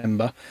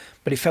September,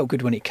 but it felt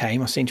good when it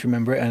came. I seem to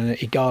remember it, an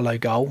Ighalo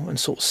goal, and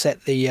sort of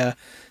set the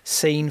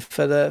scene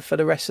for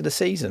the rest of the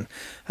season.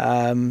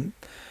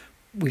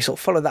 We sort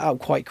of followed that up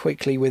quite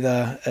quickly with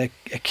a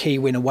key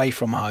win away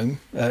from home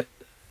at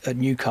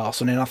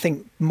Newcastle, and I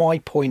think my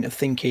point of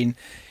thinking,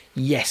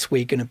 yes,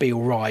 we're going to be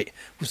all right,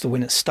 was the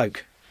win at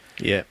Stoke.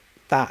 Yeah,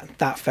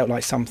 that felt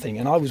like something,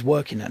 and I was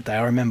working that day.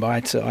 I remember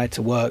I had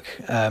to work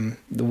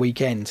the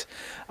weekend,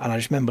 and I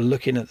just remember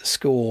looking at the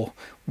score,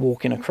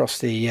 walking across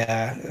the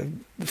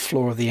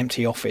floor of the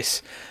empty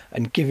office,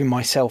 and giving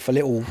myself a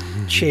little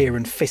cheer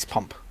and fist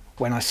pump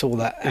when I saw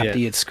that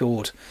Abdi had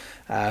scored.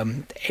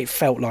 It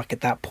felt like at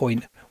that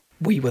point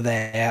we were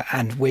there,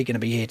 and we're going to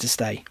be here to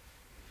stay.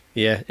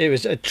 Yeah, it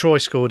was Troy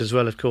scored as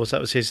well, of course. That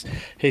was his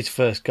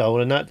first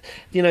goal, and that,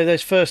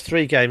 those first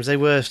 3 games, they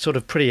were sort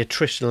of pretty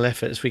attritional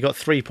efforts. We got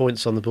 3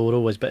 points on the board.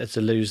 Always better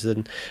to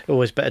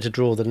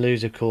draw than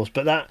lose, of course.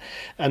 But that,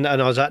 and I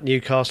was at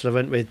Newcastle. I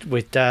went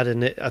with Dad,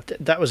 and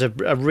that was a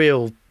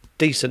real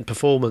decent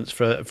performance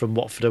from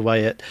Watford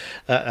away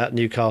at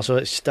Newcastle.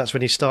 That's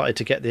when he started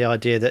to get the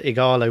idea that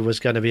Ighalo was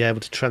going to be able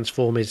to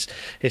transform his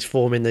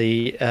form in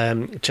the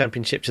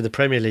Championship to the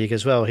Premier League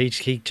as well. He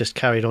just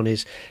carried on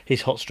his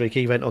hot streak.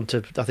 He went on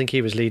to, I think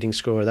he was leading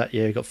scorer that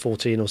year. He got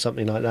 14 or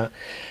something like that.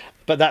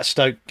 But that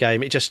Stoke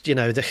game, it just,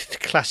 the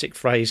classic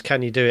phrase,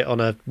 can you do it on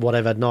a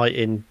whatever night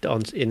in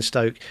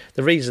Stoke?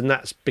 The reason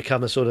that's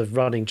become a sort of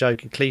running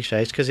joke and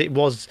cliche is because it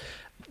was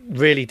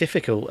really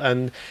difficult.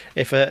 And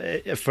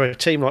for a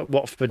team like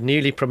Watford,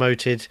 newly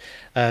promoted,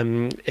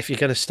 if you're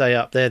going to stay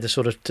up, they're the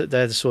sort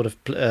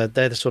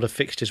of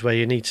fixtures where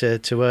you need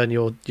to earn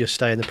your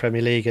stay in the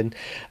Premier League, and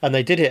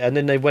they did it. And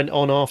then they went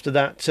on after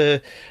that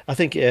to, I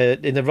think,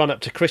 in the run up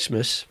to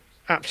Christmas,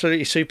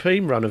 absolutely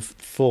supreme run of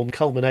form,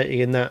 culminating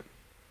in that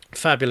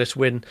fabulous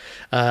win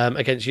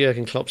against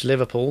Jurgen Klopp's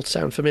Liverpool.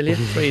 Sound familiar?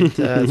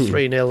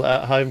 3-0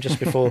 at home just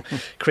before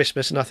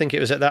Christmas. And I think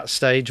it was at that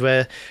stage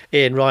where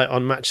Ian Wright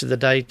on Match of the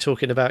Day,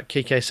 talking about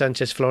Quique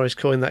Sanchez Flores,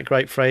 coined that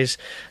great phrase,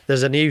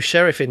 "There's a new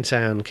sheriff in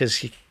town,"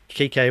 because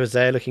Quique was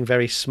there looking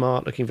very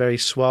smart, looking very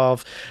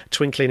suave,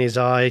 twinkling his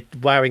eye,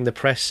 wowing the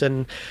press,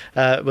 and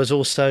was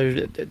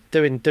also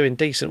doing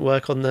decent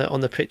work on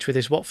the pitch with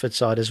his Watford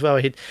side as well.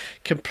 He'd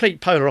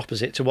complete polar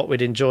opposite to what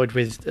we'd enjoyed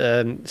with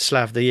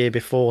Slav the year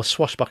before,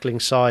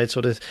 swashbuckling side,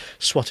 sort of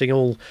swatting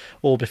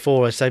all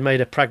before us. They made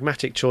a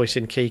pragmatic choice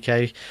in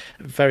Quique,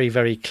 very,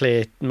 very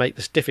clear, make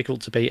this difficult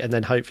to beat, and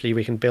then hopefully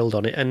we can build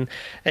on it. And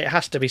it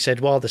has to be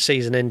said, while the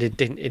season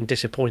ended in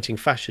disappointing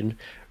fashion,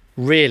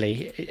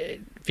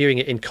 really, viewing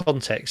it in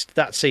context,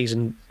 that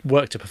season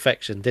worked to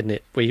perfection, didn't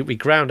it? We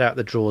ground out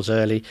the draws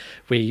early.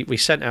 We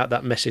sent out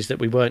that message that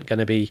we weren't going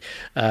to be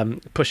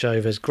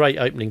pushovers. Great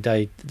opening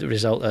day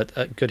result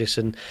at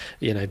Goodison,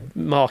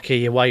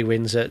 marquee away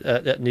wins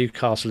at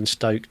Newcastle and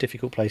Stoke,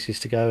 difficult places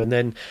to go, and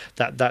then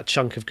that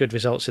chunk of good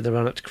results in the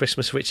run up to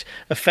Christmas, which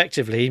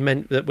effectively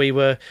meant that we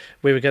were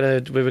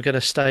going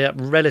to stay up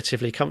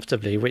relatively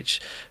comfortably,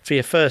 which for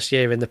your first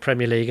year in the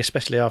Premier League,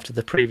 especially after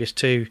the previous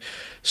two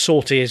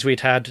sorties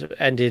we'd had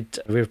ended,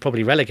 we were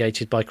probably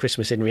relegated by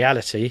Christmas in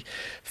reality.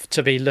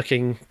 To be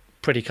looking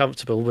pretty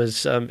comfortable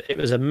was it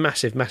was a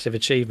massive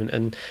achievement.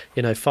 And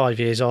 5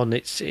 years on,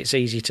 it's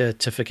easy to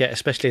forget,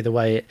 especially the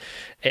way it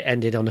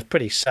ended on a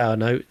pretty sour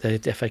note,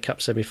 the FA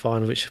Cup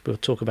semi-final, which we'll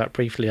talk about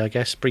briefly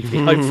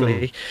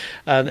hopefully,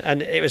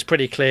 and it was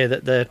pretty clear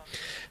that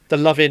the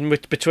love-in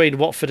between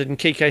Watford and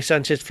Quique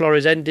Sanchez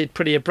Flores ended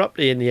pretty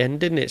abruptly in the end,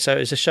 didn't it? So it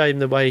was a shame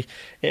the way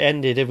it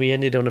ended, and we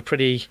ended on a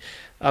pretty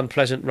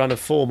unpleasant run of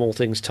form, all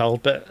things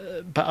told. But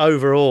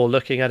overall,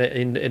 looking at it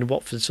in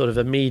Watford's sort of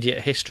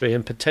immediate history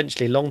and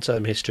potentially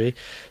long-term history,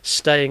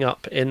 staying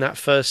up in that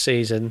first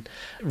season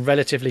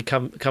relatively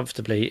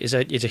comfortably is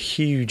a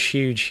huge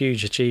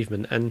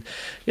achievement. And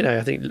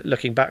I think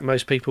looking back,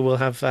 most people will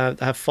have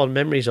fond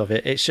memories of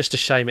it. It's just a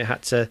shame it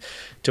had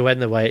to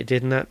end the way it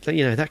did, and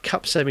that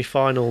cup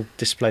semi-final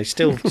display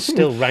still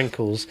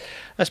rankles,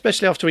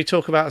 especially after we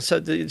talk about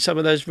some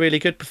of those really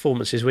good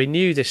performances. We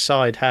knew this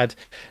side had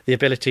the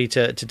ability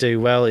to do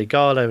well.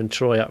 Igalo and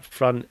Troy up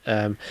front,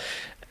 and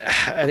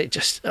it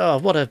just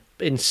what a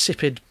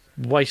insipid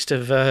waste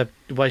of an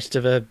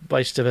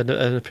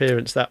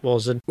appearance that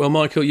was. And well,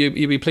 Michael, you'd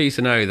be pleased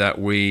to know that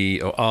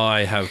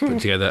I have put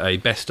together a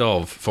best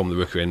of from the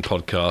Rookery End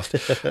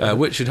podcast,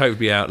 which should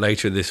hopefully be out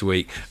later this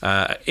week.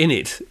 In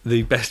it,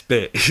 the best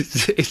bit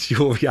is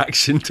your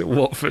reaction to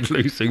Watford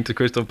losing to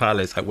Crystal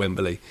Palace at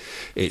Wembley.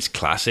 It's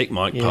classic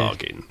Mike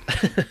Parkin.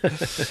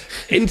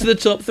 Into the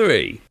top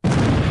three.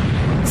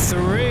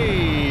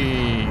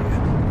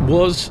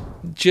 Was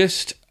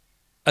just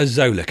a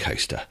Zola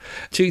coaster.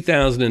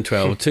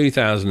 2012,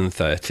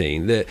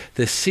 2013,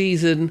 the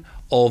season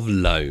of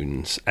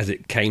loans, as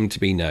it came to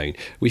be known.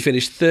 We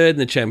finished third in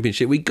the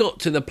Championship. We got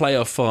to the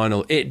playoff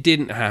final. It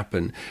didn't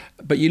happen.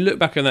 But you look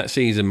back on that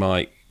season,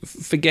 Mike,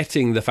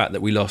 forgetting the fact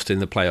that we lost in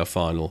the playoff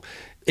final,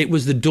 it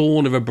was the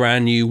dawn of a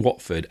brand new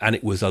Watford, and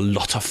it was a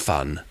lot of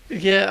fun.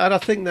 Yeah, and I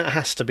think that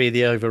has to be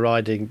the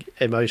overriding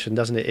emotion,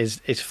 doesn't it?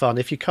 Is fun.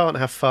 If you can't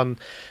have fun,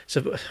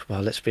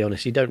 let's be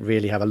honest, you don't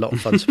really have a lot of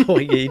fun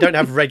supporting you don't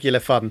have regular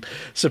fun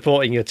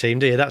supporting your team,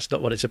 do you? That's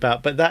not what it's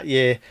about. But that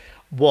year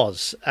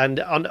was, and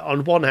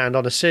on one hand,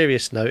 on a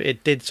serious note,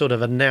 it did sort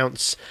of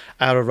announce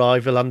our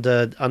arrival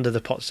under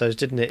the Pozzos,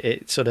 didn't it?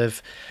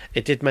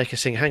 It did make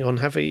us think, hang on,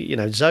 have we,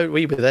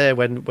 we were there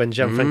when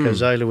Gianfranco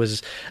Zola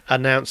was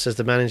announced as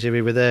the manager.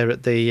 We were there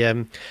at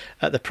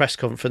the press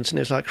conference, and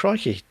it was like,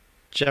 crikey,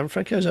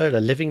 Gianfranco Zola,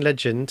 living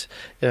legend,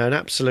 an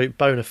absolute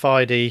bona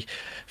fide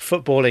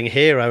footballing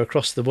hero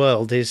across the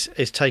world, is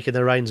taking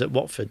the reins at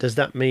Watford. Does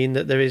that mean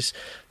that there is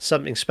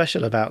something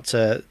special about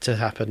to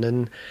happen?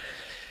 And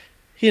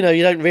you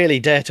don't really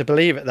dare to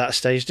believe at that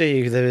stage, do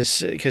you?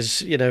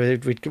 Because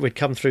we'd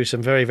come through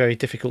some very, very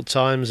difficult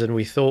times, and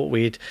we thought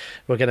we're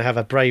going to have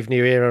a brave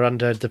new era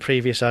under the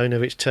previous owner,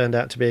 which turned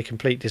out to be a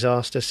complete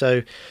disaster.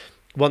 So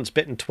once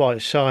bitten,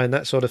 twice shy, and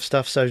that sort of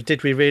stuff. So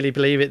did we really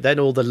believe it? Then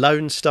all the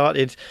loans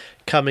started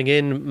coming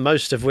in,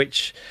 most of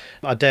which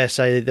I dare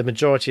say the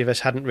majority of us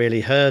hadn't really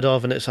heard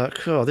of, and it's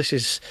like, this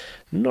is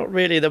not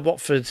really the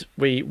Watford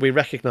we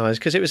recognise,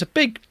 because it was a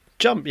big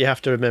jump. You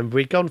have to remember,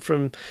 we'd gone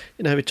from,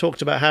 we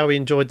talked about how we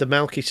enjoyed the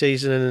Malky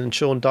season and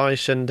Sean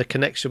Dyche and the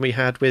connection we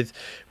had with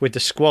the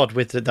squad,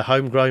 with the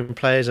homegrown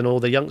players and all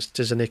the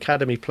youngsters and the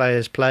academy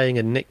players playing,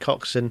 and Nick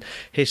Cox and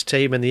his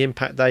team and the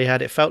impact they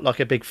had. It felt like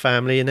a big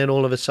family, and then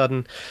all of a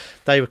sudden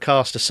they were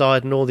cast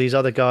aside, and all these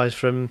other guys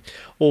from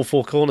all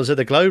four corners of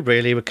the globe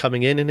really were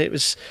coming in, and it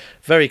was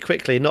very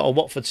quickly not a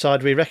Watford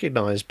side we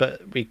recognised,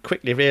 but we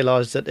quickly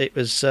realised that it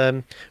was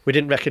we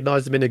didn't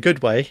recognise them in a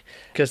good way,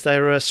 because they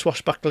were a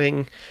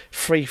swashbuckling,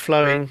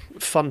 free-flowing,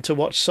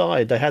 fun-to-watch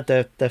side. They had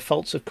their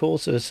faults, of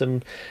course. There were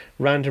some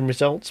random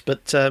results,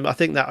 but I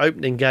think that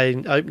opening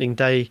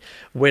day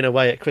win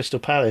away at Crystal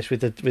Palace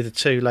with the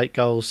 2 late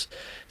goals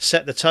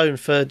set the tone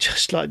for,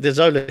 just like the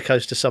roller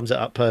coaster sums it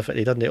up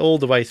perfectly, doesn't it? All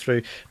the way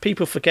through.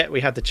 People forget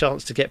we had the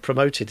chance to get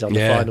promoted on the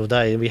final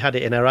day, and we had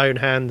it in our own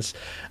hands,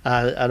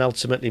 and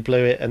ultimately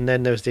blew it. And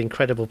then there was the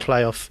incredible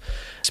playoff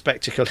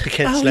spectacle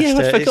against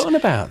Leicester. I've forgotten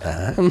about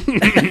that.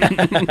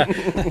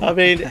 I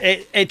mean,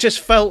 it just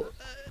felt,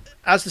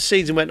 as the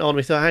season went on,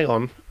 we thought, hang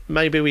on,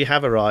 maybe we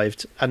have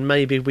arrived, and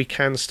maybe we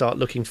can start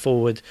looking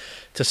forward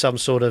to some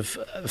sort of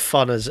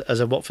fun as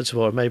a Watford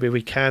supporter. Maybe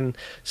we can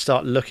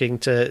start looking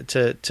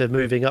to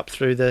moving up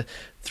through the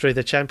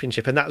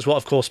Championship, and that's what,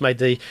 of course, made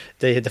the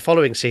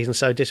following season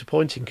so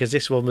disappointing, because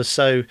this one was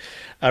so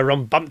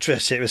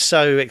rambunctious. It was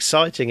so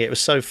exciting. It was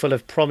so full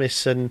of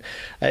promise, and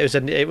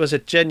it was a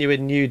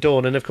genuine new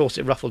dawn. And of course,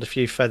 it ruffled a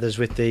few feathers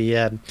with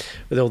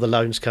all the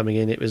loans coming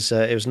in. It was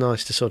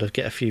nice to sort of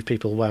get a few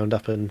people wound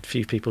up and a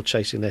few people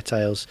chasing their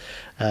tails.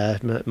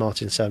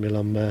 Martin Samuel,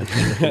 I'm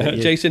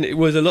Jason. It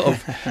was a lot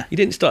of.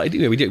 You didn't start.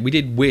 We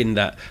did win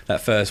that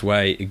first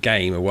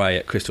game away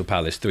at Crystal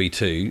Palace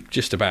 3-2,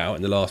 just about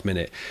in the last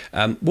minute.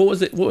 What was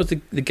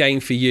the game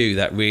for you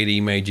that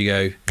really made you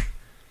go,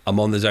 I'm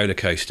on the roller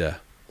coaster,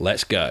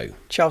 let's go?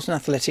 Charlton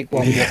Athletic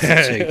 1,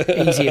 Watford 2.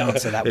 Easy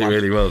answer, that one. It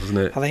really was, wasn't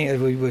it? I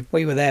think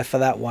we were there for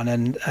that one,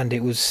 and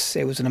it was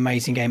an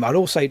amazing game. I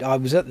was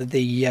at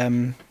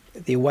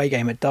the away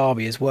game at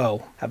Derby as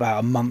well, about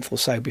a month or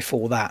so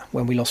before that,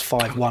 when we lost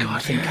 5-1. I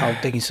think Carl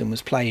Dickinson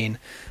was playing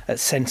at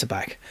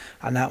centre-back,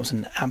 and that was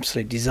an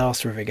absolute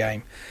disaster of a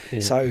game. Yeah.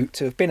 So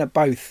to have been at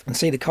both and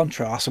see the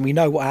contrast, and we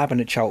know what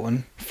happened at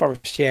Charlton.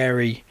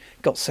 Forestieri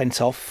got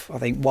sent off. I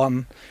think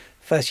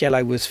first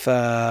yellow was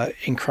for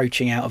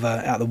encroaching out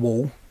of the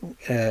wall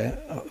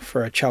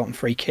for a Charlton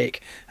free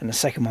kick, and the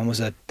second one was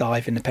a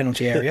dive in the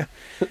penalty area.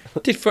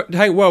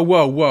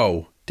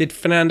 Whoa. Did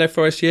Fernando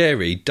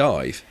Forestieri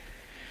dive?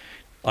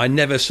 I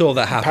never saw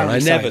that happen. I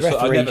never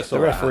saw the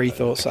referee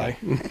thought so.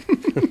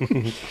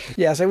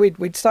 Yeah, so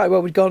we'd started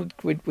well.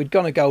 We'd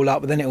gone a goal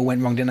up, but then it all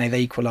went wrong, didn't they?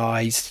 They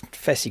equalised.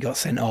 Fessy got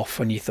sent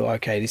off, and you thought,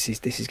 okay, this is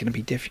going to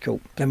be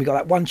difficult. Then we got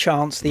that one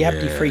chance, the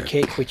Abdi free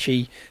kick, which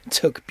he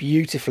took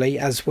beautifully,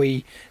 as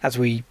we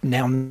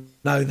now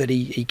know that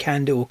he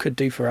can do or could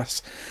do for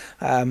us.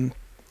 And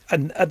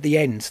at the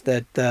end,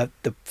 the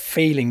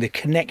feeling, the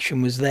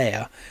connection was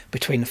there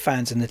between the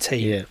fans and the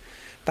team.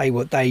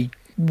 Yeah. They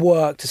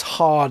worked as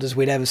hard as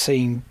we'd ever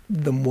seen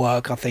them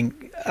work, I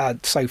think,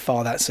 so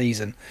far that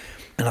season.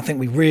 And I think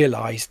we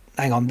realised,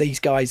 hang on, these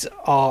guys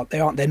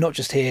they're not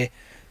just here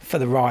for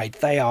the ride,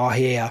 they are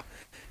here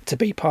to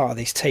be part of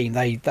this team.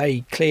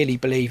 They clearly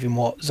believe in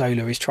what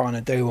Zola is trying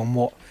to do and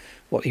what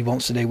he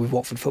wants to do with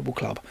Watford Football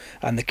Club.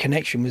 And the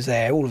connection was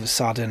there all of a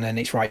sudden, and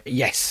it's right,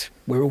 yes,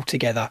 we're all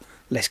together,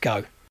 let's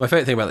go. My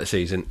favourite thing about this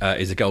season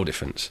is the goal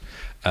difference.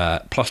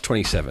 Plus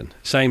 27,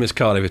 same as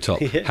Cardiff at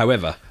top. Yeah.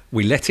 However,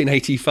 we let in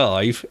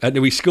 85,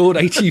 and we scored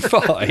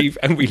 85,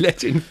 and we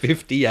let in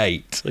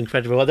 58.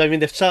 Incredible. I mean,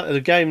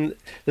 the game.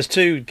 There's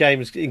 2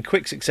 games in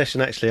quick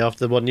succession, actually,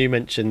 after the one you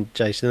mentioned,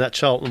 Jason. And that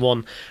Charlton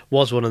one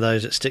was one of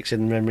those that sticks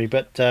in memory.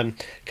 But a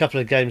couple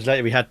of games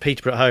later, we had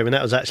Peterborough at home, and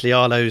that was actually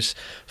Arlo's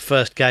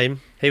first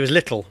game. He was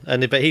little,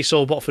 but he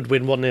saw Watford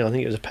win 1-0. I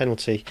think it was a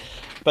penalty.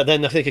 But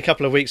then I think a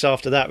couple of weeks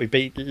after that, we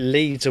beat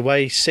Leeds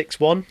away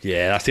 6-1.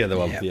 Yeah, that's the other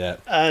one. Yeah.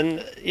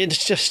 And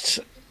it's just,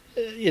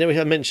 we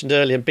had mentioned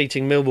earlier,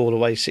 beating Millwall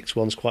away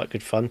 6-1 is quite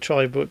good fun.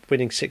 Try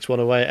winning 6-1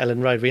 away at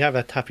Ellen Road. We have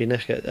a happy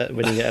neck at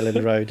winning at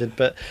Ellen Road.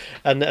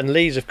 And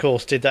Leeds, of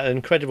course, did that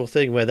incredible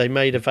thing where they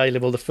made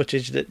available the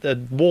footage that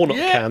the Warnock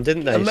cam,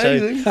 didn't they?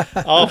 Amazing. So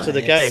after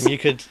the game, you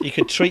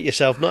could treat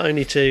yourself not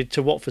only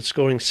to Watford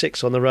scoring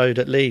 6 on the road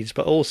at Leeds,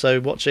 but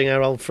also watching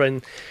our old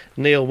friend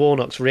Neil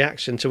Warnock's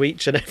reaction to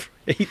each and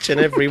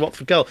every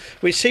Watford goal,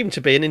 which seemed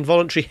to be an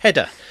involuntary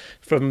header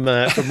from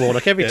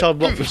Warnock. Every time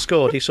Watford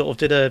scored, he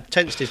sort of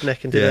tensed his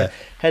neck and did a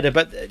header.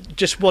 But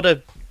just what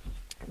a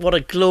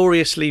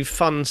gloriously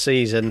fun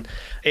season.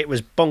 It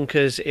was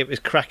bonkers. It was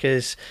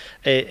crackers.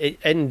 It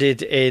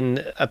ended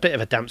in a bit of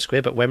a damp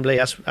squib at Wembley,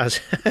 as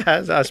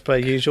per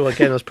usual.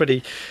 Again, I was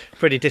pretty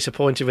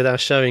disappointed with our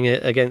showing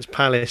it against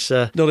Palace.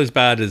 Not as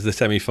bad as the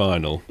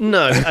semi-final.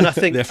 No, and I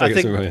think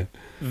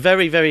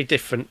very, very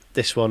different,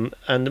 this one,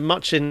 and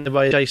much in the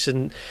way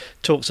Jason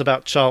talks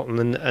about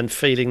Charlton and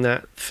feeling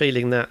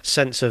that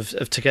sense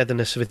of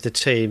togetherness with the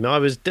team. I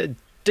was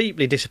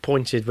deeply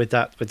disappointed with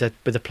that, with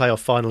the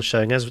playoff final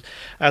showing,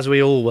 as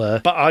we all were.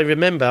 But I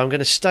remember, I'm going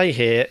to stay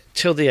here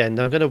till the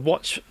end. I'm going to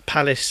watch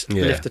Palace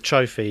lift the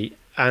trophy,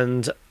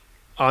 and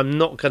I'm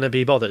not going to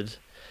be bothered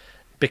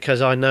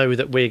because I know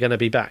that we're going to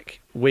be back.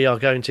 We are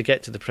going to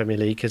get to the Premier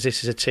League because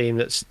this is a team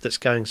that's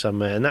going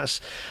somewhere. And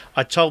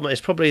I told me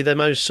it's probably the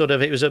most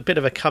it was a bit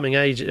of a coming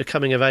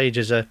of age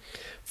as a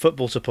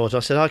football supporter. I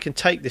said, I can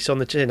take this on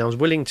the chin. I was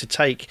willing to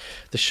take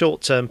the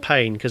short-term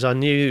pain because I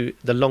knew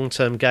the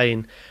long-term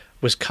gain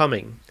was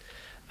coming.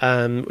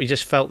 We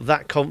just felt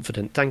that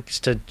confident, thanks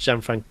to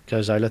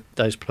Gianfranco Zola,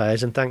 those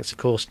players, and thanks, of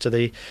course, to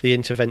the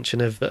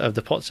intervention of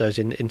the Pozzos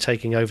in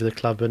taking over the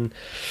club and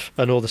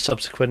all the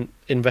subsequent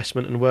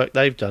investment and work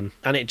they've done.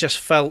 And it just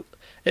felt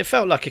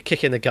like a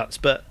kick in the guts,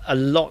 but a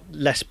lot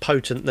less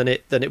potent than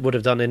it would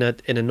have done in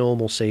a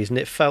normal season.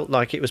 It felt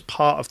like it was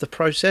part of the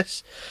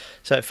process.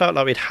 So it felt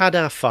like we'd had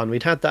our fun,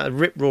 we'd had that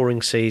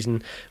rip-roaring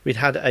season, we'd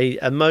had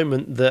a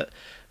moment that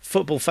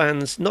football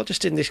fans, not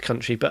just in this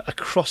country, but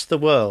across the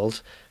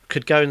world,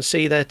 could go and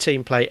see their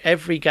team play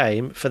every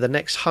game for the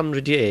next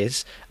 100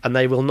 years, and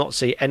they will not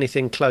see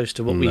anything close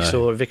to what we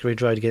saw at Vicarage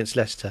Road against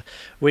Leicester.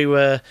 We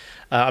were,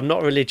 I'm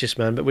not a religious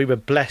man, but we were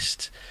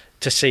blessed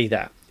to see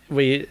that.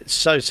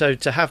 So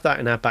to have that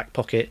in our back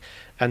pocket,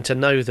 and to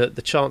know that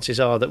the chances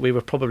are that we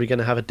were probably going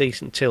to have a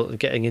decent tilt at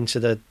getting into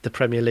the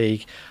Premier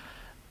League,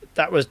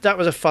 that was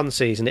a fun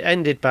season. It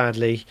ended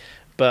badly,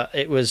 but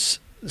it was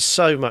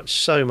so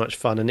much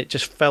fun, and it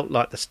just felt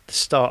like the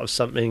start of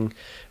something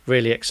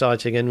really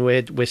exciting. And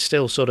we're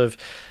still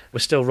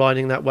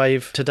riding that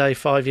wave today,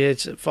 5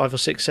 or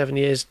 6, 7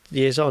 years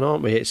on,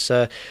 aren't we? It's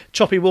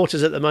choppy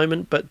waters at the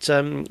moment, but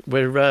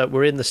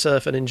we're in the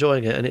surf and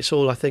enjoying it, and it's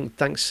all, I think,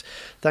 thanks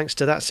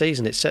to that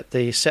season. It set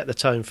the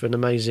tone for an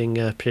amazing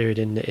period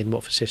in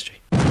Watford's history.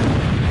 2.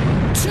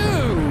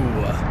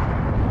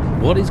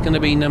 What is going to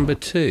be number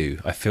 2?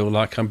 I feel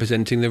like I'm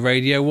presenting the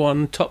Radio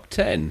 1 Top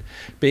 10,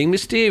 being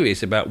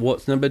mysterious about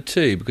what's number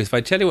 2, because if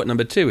I tell you what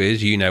number 2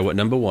 is, you know what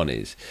number 1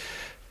 is.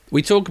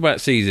 We talk about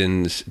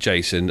seasons,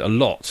 Jason, a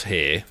lot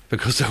here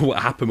because of what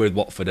happened with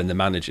Watford and the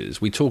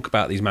managers. We talk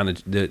about these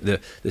the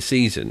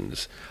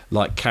seasons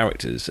like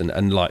characters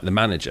and like the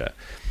manager.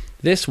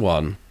 This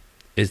one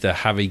is the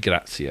Javi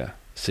Gracia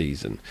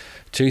season,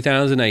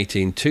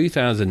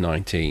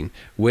 2018-2019,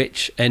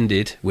 which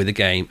ended with a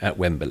game at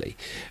Wembley.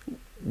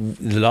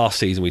 The last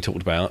season we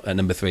talked about at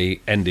number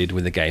 3 ended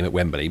with a game at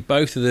Wembley.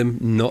 Both of them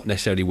not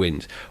necessarily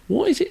wins.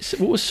 What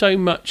was so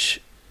much,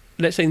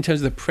 let's say, in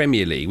terms of the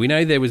Premier League? We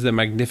know there was the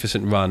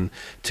magnificent run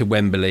to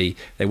Wembley.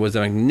 There was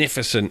a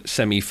magnificent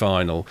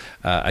semi-final,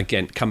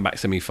 comeback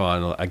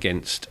semi-final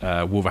against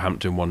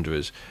Wolverhampton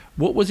Wanderers.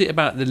 What was it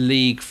about the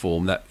league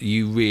form that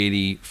you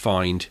really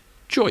find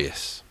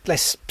joyous?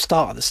 Let's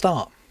start at the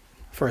start,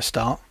 for a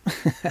start,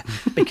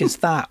 because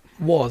that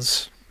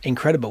was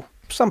incredible.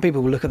 Some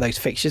people will look at those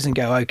fixtures and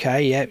go,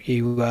 okay, yeah,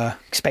 you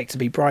expect to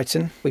beat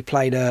Brighton. We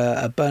played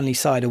a Burnley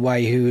side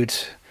away who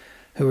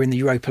were in the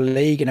Europa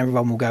League, and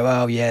everyone will go,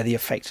 oh yeah, the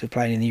effects of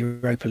playing in the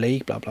Europa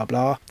League, blah, blah,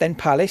 blah. Then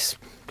Palace,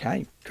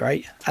 okay,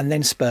 great. And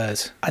then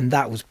Spurs, and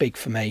that was big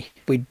for me.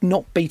 We'd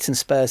not beaten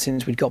Spurs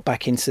since we'd got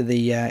back into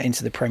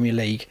the Premier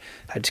League.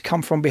 I had to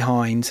come from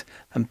behind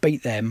and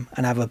beat them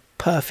and have a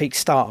perfect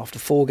start after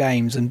 4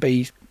 games and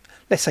be,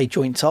 let's say,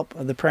 joint top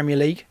of the Premier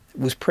League.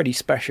 Was pretty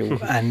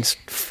special and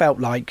felt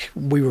like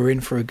we were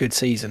in for a good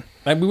season.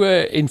 And we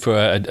were in for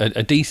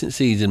a decent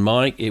season,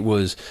 Mike. It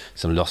was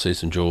some losses,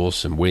 some draws,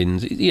 some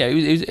wins. Yeah, it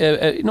was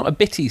not a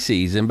bitty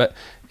season, but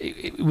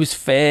it was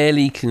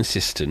fairly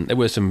consistent. There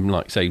were some,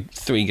 like, say,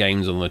 3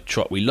 games on the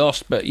trot we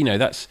lost, but, you know,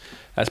 that's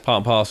part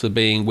and parcel of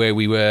being where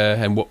we were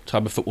and what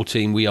type of football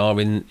team we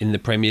are in the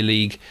Premier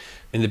League,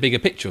 in the bigger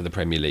picture of the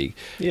Premier League.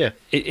 Yeah.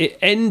 It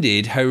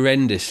ended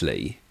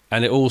horrendously.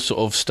 And it all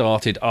sort of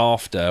started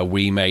after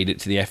we made it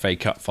to the FA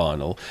Cup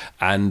final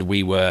and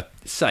we were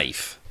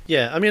safe.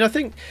 Yeah, I mean, I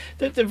think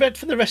for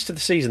the rest of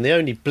the season, the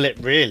only blip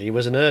really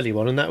was an early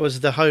one, and that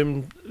was the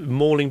home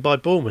mauling by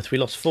Bournemouth. We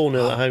lost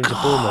 4-0 at home to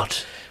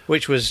Bournemouth,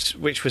 which was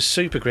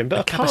super grim.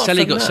 But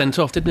Cabaselli got sent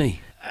off, didn't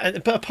he?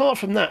 But apart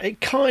from that,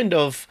 it kind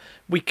of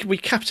we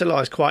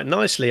capitalised quite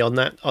nicely on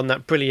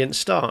that brilliant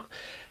start.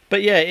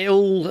 But yeah, it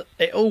all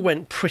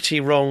went pretty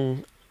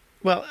wrong.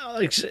 Well,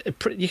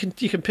 you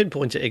can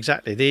pinpoint it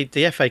exactly.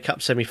 The FA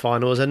Cup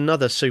semi-final was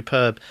another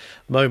superb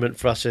moment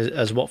for us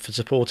as Watford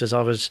supporters.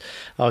 I was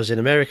in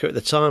America at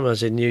the time. I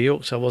was in New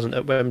York, so I wasn't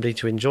at Wembley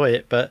to enjoy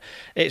it. But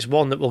it's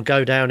one that will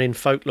go down in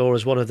folklore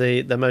as one of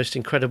the most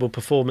incredible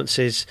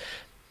performances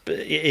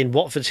in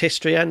Watford's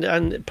history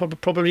and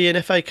probably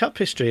in FA Cup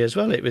history as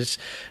well. It was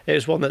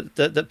one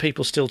that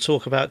people still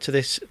talk about to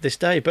this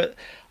day. But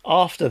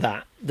after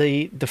that,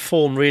 the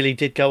form really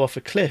did go off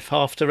a cliff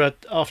after a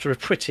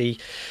pretty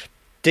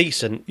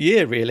decent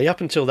year, really. Up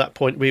until that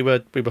point, we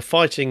were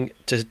fighting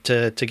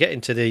to get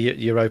into the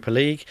Europa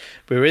League.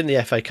 We were in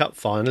the FA Cup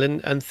final,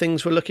 and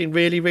things were looking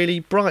really, really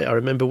bright. I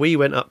remember we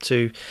went up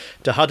to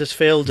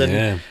Huddersfield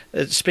and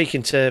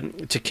speaking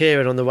to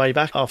Kieran on the way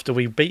back after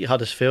we beat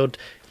Huddersfield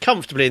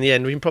comfortably in the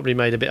end. We probably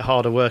made a bit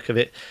harder work of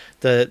it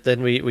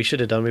than we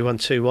should have done. We won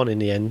 2-1 in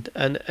the end,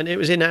 and it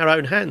was in our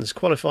own hands.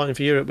 Qualifying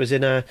for Europe was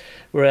in our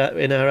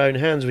own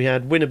hands. We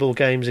had winnable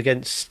games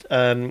against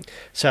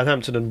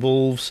Southampton and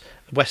Wolves,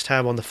 West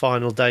Ham on the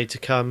final day to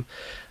come.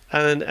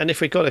 And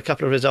if we got a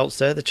couple of results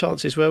there, the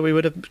chances were we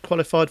would have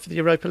qualified for the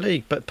Europa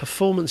League. But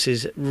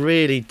performances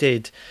really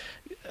did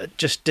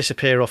just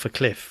disappear off a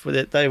cliff.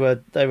 They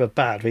were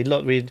bad. We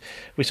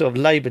sort of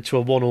laboured to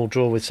a 1-1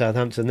 draw with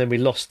Southampton, then we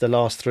lost the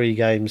last 3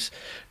 games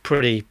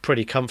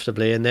pretty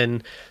comfortably, and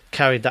then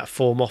carried that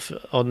form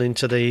on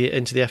into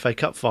the FA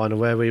Cup final,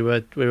 where we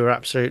were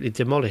absolutely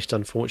demolished,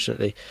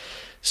 unfortunately.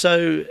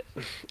 So,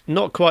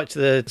 not quite to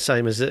the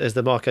same as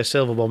the Marco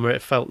Silva one, where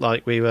it felt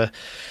like we were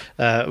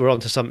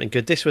onto something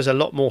good. This was a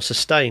lot more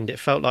sustained. It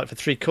felt like for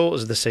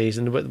 3/4 of the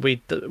season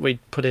we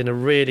put in a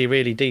really,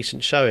 really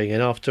decent showing,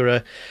 and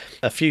after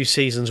a few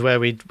seasons where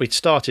we'd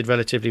started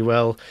relatively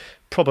well,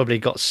 probably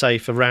got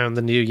safe around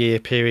the New Year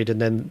period,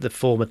 and then the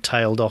form had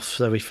tailed off,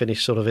 so we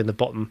finished sort of in the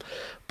bottom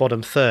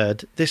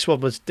third. This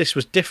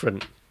was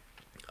different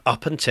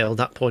up until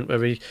that point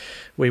where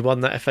we won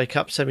that FA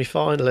Cup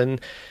semi-final.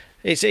 And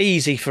it's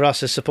easy for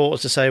us as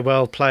supporters to say,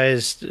 well,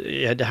 players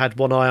had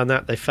one eye on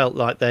that. They felt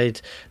like they'd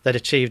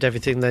achieved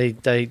everything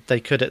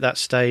they could at that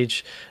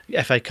stage.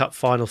 FA Cup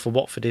final for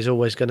Watford is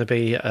always going to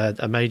be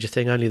a major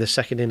thing. Only the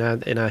second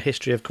in our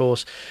history, of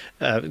course.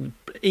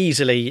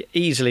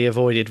 Easily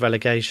avoided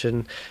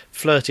relegation.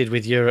 Flirted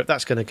with Europe.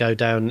 That's going to go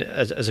down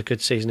as a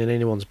good season in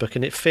anyone's book.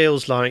 And it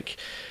feels like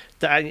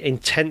that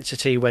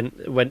intensity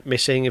went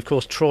missing. Of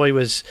course, Troy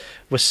was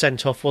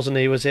sent off, wasn't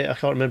he? Was it? I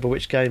can't remember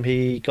which game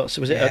he got.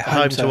 Was it at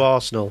home to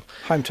Arsenal?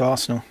 Home to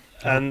Arsenal.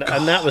 And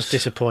that was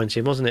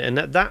disappointing, wasn't it? And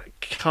that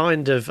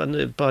kind of,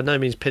 and by no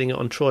means pinning it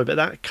on Troy, but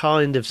that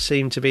kind of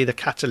seemed to be the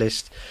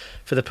catalyst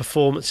for the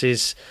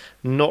performances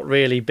not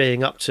really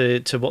being up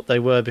to what they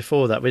were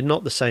before that. We're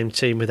not the same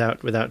team without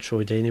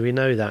Troy Deeney. We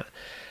know that.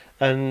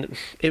 And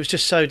it was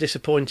just so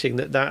disappointing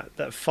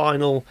that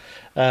final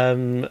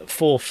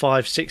 4,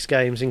 5, 6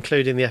 games,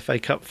 including the FA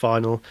Cup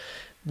final,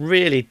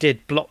 really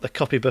did block the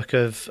copybook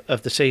of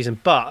the season.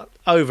 But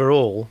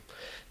overall,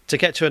 to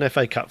get to an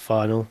FA Cup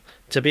final,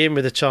 to be in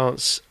with a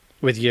chance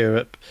with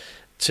Europe,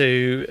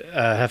 to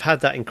have had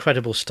that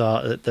incredible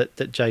start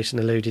that Jason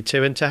alluded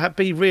to, and to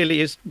be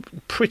really is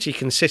pretty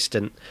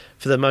consistent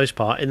for the most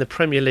part in the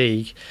Premier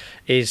League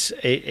is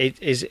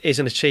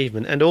an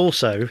achievement. And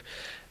also,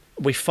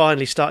 we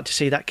finally start to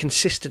see that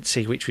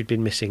consistency which we'd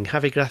been missing.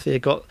 Javi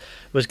Gracia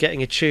was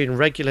getting a tune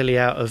regularly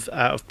out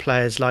of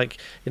players like,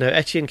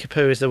 Etienne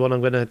Capoue is the one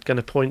I'm going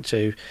to point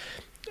to.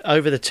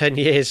 Over the 10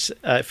 years,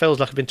 it feels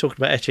like I've been talking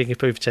about Etienne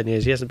Capoue for 10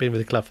 years. He hasn't been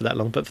with the club for that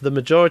long, but for the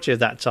majority of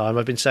that time,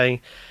 I've been saying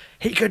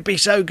he could be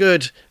so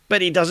good,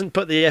 but he doesn't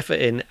put the effort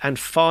in. And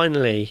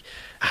finally,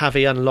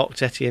 Javi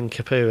unlocked Etienne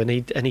Capoue, and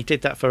he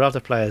did that for other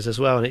players as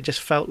well. And it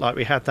just felt like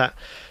we had that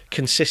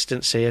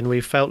consistency, and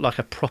we felt like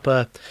a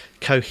proper,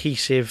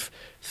 cohesive,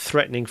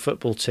 threatening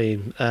football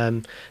team.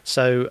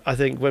 So I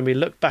think when we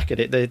look back at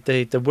it,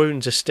 the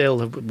wounds are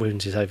still,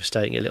 wounds is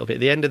overstating it a little bit.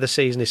 The end of the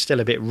season is still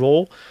a bit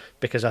raw,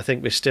 because I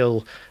think we're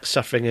still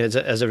suffering as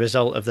a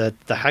result of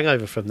the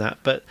hangover from that.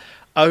 But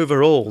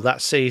overall,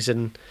 that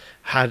season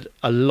had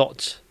a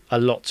lot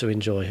to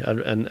enjoy,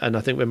 and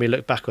I think when we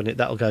look back on it,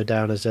 that'll go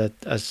down as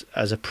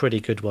a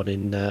pretty good one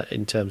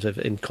in terms of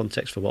in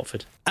context for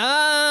Watford.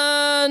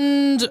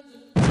 And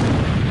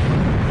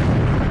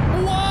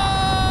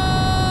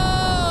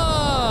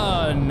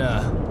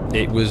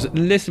it was a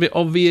little bit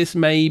obvious,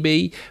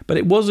 maybe, but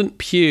it wasn't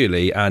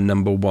purely our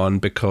number one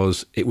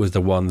because it was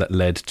the one that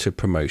led to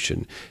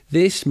promotion.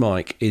 This,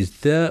 Mike,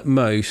 is the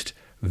most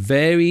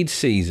varied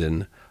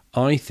season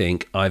I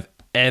think I've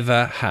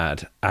ever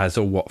had as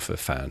a Watford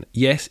fan.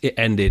 Yes, it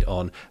ended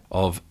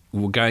of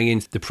going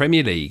into the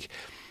Premier League,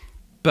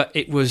 but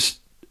it was,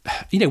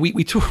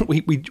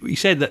 we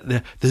said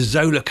that the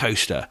Zola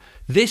coaster.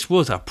 This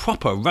was a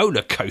proper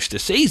roller coaster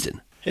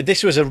season.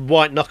 This was a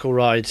white knuckle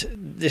ride.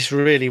 This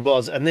really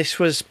was, and this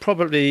was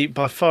probably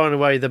by far and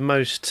away the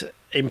most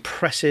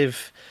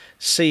impressive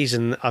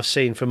season I've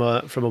seen from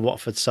a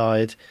Watford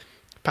side,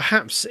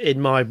 perhaps in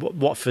my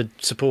Watford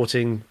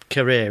supporting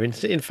career.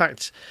 In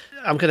fact,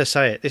 I'm going to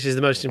say it. This is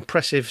the most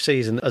impressive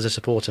season as a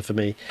supporter for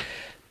me.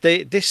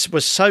 This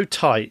was so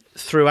tight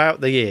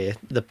throughout the year.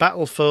 The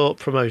battle for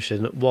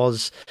promotion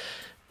was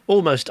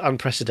almost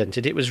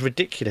unprecedented. It was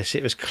ridiculous.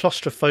 It was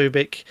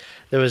claustrophobic.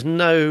 There was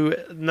no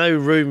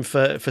room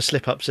for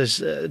slip-ups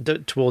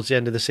towards the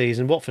end of the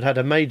season. Watford had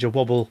a major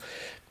wobble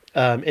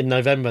in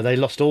November. They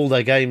lost all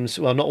their games.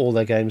 Well, not all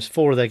their games.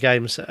 4 of their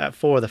games.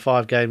 4 of the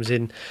 5 games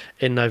in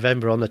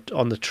November on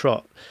the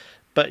trot.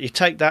 But you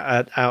take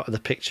that out of the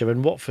picture,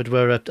 and Watford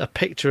were a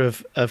picture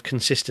of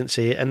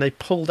consistency, and they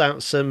pulled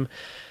out some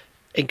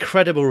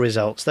incredible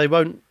results. They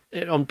won't.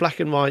 On black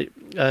and white,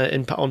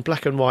 in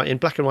black and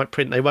white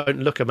print, they won't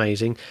look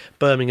amazing.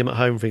 Birmingham at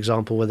home, for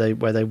example, where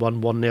they won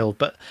 1-0,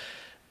 but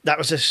that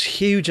was a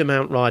huge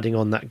amount riding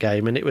on that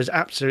game, and it was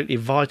absolutely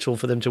vital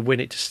for them to win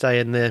it to stay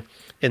in the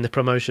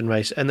promotion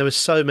race. And there were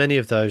so many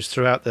of those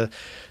throughout the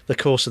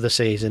course of the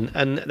season,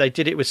 and they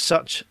did it with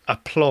such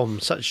aplomb,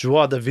 such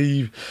joie de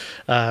vivre,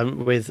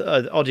 with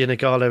Odion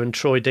Ighalo and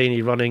Troy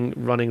Deeney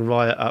running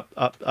riot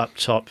up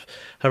top.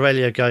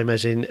 Aurelio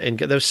Gomez in.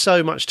 There was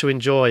so much to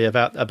enjoy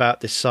about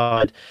this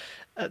side.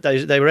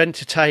 They were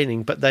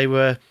entertaining, but they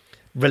were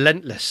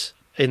relentless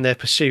in their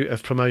pursuit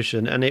of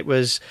promotion, and it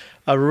was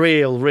a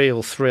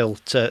real thrill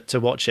to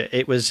watch it.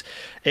 It was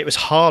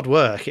hard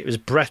work. It was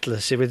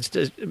breathless. It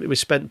was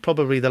spent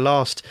probably the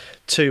last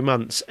 2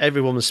 months.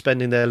 Everyone was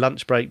spending their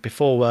lunch break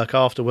before work,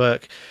 after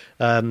work,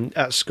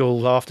 at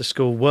school, after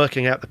school,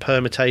 working out the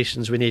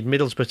permutations. We need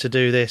Middlesbrough to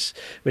do this.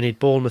 We need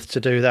Bournemouth to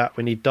do that.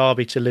 We need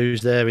Derby to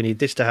lose there. We need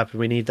this to happen.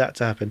 We need that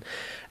to happen.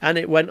 And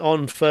it went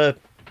on for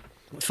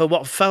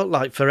what felt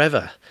like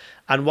forever.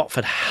 And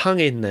Watford hung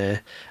in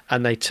there,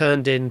 and they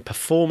turned in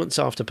performance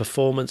after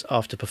performance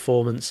after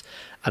performance,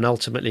 and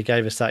ultimately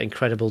gave us that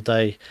incredible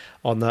day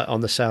on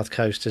the south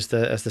coast as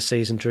the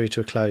season drew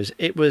to a close.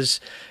 It was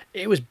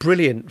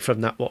brilliant from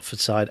that Watford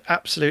side,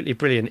 absolutely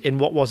brilliant in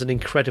what was an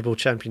incredible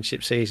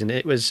Championship season.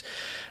 It was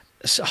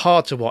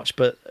hard to watch,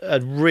 but a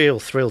real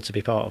thrill to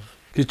be part of.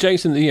 Because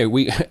Jason,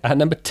 we at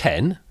number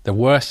 10, the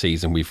worst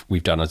season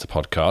we've done as a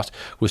podcast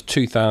was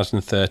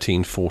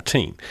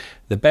 2013-14.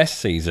 The best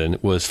season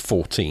was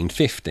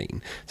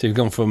 14-15. So we've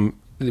gone from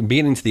the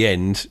beginning to the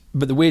end.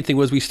 But the weird thing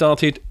was we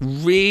started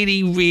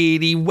really,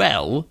 really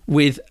well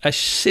with a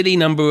silly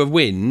number of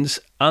wins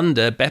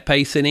under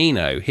Beppe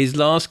Sannino. His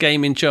last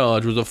game in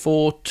charge was a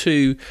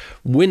 4-2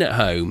 win at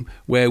home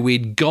where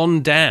we'd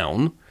gone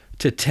down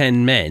to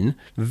 10 men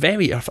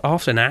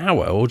after an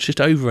hour or just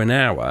over an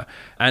hour,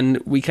 and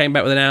we came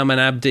back with an Alman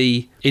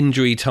Abdi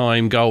injury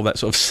time goal that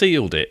sort of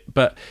sealed it.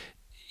 But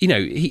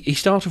he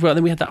started well, and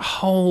then we had that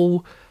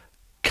whole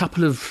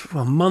couple of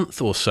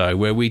month or so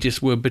where we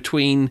just were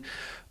between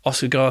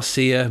Oscar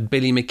Garcia,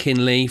 Billy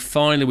McKinley.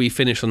 Finally we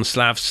finished on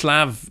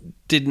Slav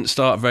didn't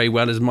start very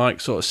well, as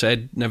Mike sort of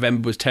said.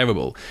 November was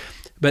terrible.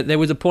 But there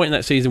was a point in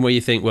that season where you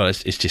think, well,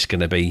 it's just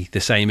going to be the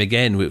same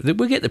again. We'll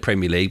get the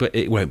Premier League, but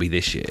it won't be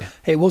this year.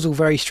 It was all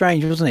very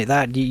strange, wasn't it?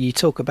 That you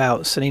talk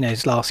about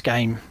Sannino's last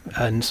game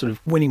and sort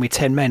of winning with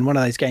 10 men, one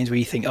of those games where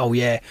you think, oh,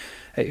 yeah,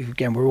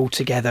 again, we're all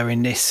together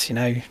in this,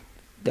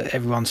 that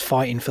everyone's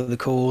fighting for the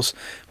cause.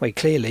 Where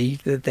clearly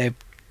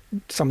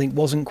something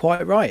wasn't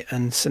quite right,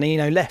 and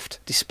Sannino left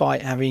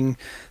despite having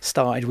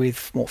started with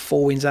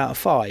 4 wins out of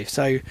 5.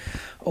 So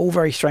all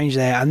very strange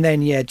there. And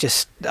then,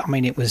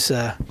 it was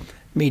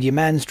media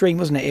man's dream,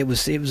 wasn't it? It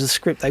was a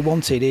script they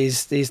wanted.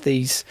 Is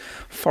these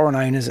foreign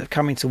owners that have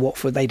come into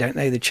Watford, they don't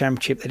know the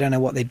Championship, they don't know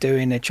what they're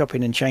doing, they're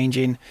chopping and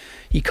changing.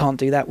 You can't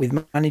do that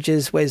with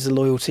managers. Where's the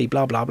loyalty?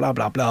 Blah blah blah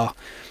blah blah.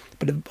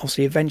 But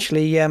obviously,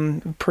 eventually,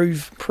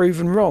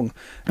 proven wrong.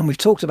 And we've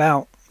talked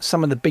about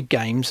some of the big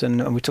games,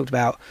 and we talked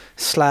about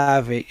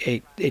Slav.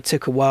 It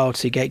took a while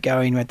to get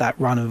going. We had that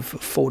run of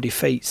 4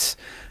 defeats,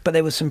 but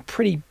there were some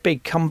pretty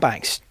big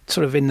comebacks,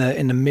 sort of in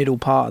the middle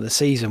part of the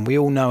season. We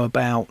all know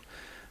about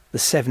the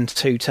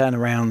 7-2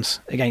 turnarounds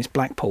against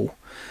Blackpool.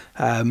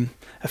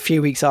 A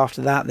few weeks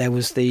after that, there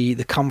was the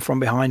come from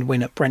behind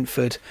win at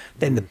Brentford,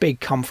 then the big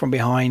come from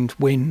behind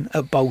win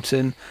at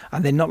Bolton,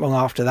 and then not long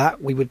after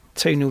that, we were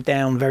 2-0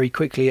 down very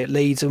quickly at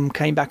Leeds and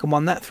came back and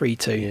won that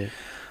 3-2. Yeah.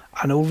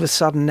 And all of a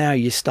sudden now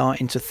you're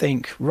starting to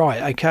think,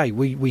 right, okay,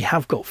 we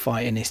have got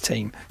fight in this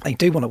team. They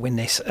do want to win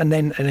this. And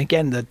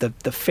again,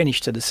 the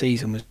finish to the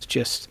season was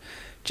just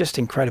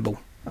incredible.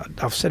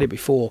 I've said it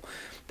before,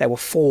 there were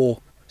 4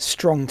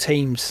 strong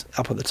teams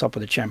up at the top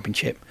of the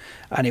Championship,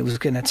 and it was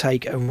going to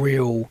take a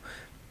real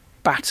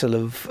battle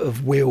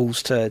of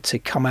wills to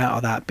come out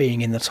of that,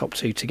 being in the top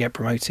 2 to get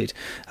promoted,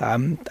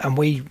 and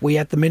we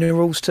had the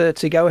minerals to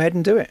go ahead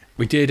and do it.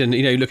 We did, and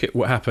look at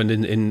what happened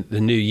in the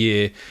new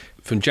year.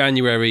 From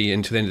January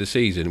into the end of the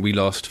season, we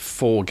lost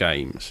 4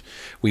 games.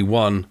 We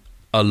won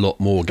a lot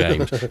more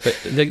games. But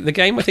the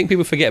game I think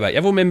people forget about,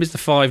 everyone remembers the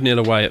 5-0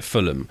 away at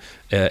Fulham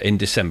in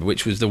December,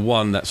 which was the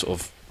one that sort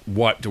of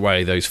wiped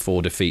away those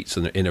 4 defeats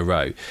in a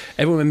row.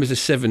 Everyone remembers the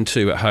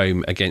 7-2 at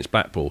home against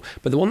Blackpool,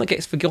 but the one that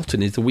gets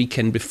forgotten is the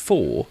weekend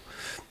before,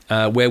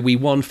 where we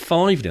won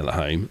 5-0 at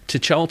home to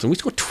Charlton. We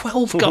scored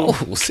 12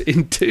 goals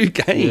in 2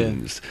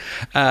 games.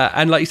 Yeah.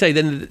 And like you say,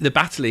 then the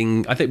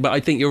battling, I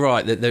think you're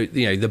right, that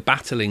the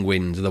battling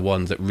wins are the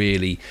ones that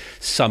really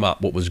sum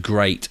up what was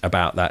great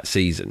about that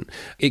season.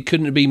 It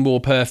couldn't have been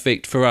more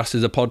perfect for us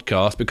as a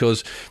podcast,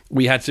 because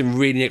we had some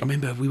really, I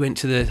remember we went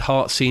to the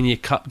Hearts Senior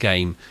Cup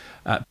game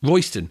at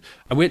Royston.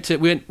 I went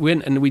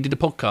and we did a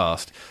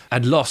podcast.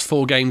 I'd lost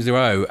 4 games in a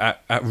row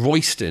at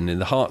Royston in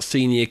the Hearts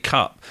Senior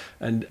Cup,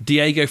 and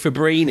Diego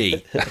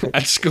Fabrini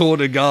had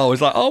scored a goal. It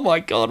was like, oh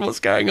my God,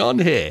 what's going on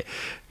here?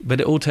 But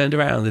it all turned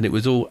around, and it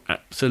was all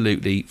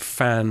absolutely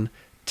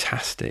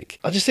fantastic.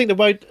 I just think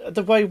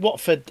the way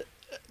Watford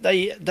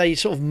they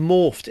sort of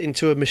morphed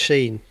into a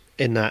machine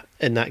in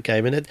that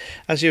game. And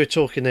as you were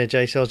talking there,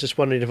 Jason, I was just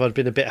wondering if I'd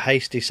been a bit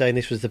hasty saying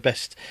this was the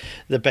best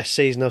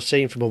season I've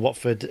seen from a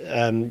Watford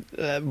team,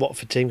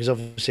 because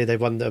obviously they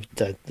won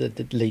the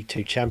League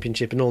 2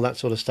 Championship and all that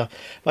sort of stuff.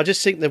 But I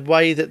just think the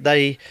way that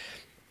they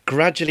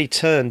gradually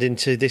turned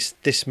into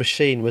this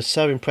machine was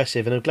so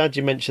impressive. And I'm glad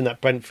you mentioned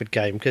that Brentford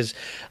game, because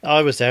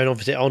I was there, and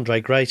obviously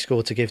Andre Gray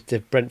scored to give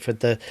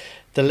Brentford the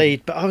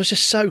lead, but I was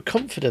just so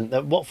confident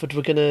that Watford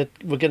were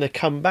gonna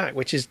come back,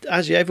 which is,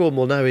 as everyone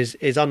will know,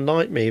 is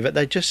unlike me. But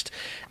they just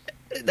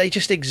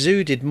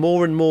exuded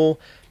more and more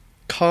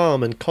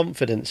calm and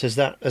confidence as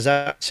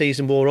that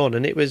season wore on,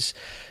 and it was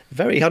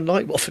very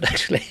unlike Watford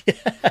actually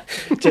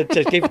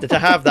to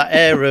have that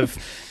air of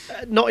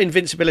not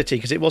invincibility,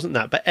 because it wasn't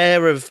that, but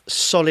air of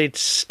solid,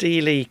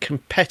 steely,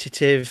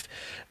 competitive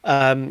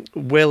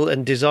will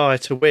and desire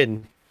to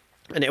win.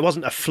 And it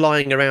wasn't a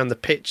flying around the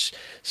pitch,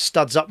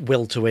 studs up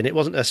will to win. It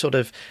wasn't a sort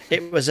of.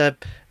 It was a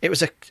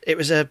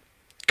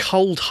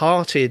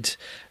cold-hearted,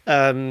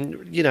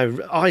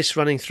 ice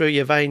running through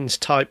your veins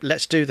type.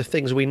 Let's do the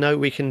things we know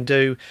we can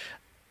do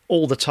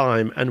all the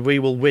time, and we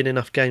will win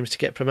enough games to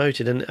get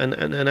promoted. And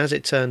as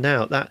it turned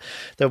out, that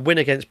the win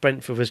against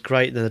Brentford was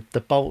great.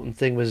 The Bolton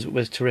thing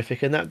was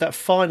terrific, and that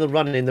final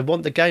run in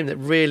the game that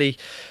really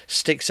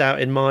sticks out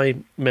in my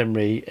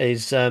memory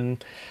is game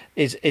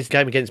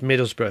against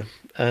Middlesbrough.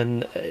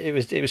 And it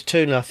was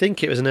 2-0. I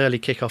think it was an early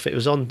kickoff. It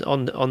was on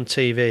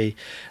TV,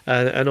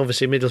 and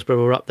obviously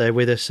Middlesbrough were up there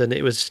with us, and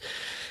it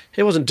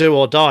wasn't do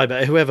or die,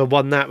 but whoever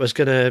won that was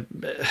going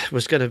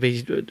to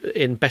be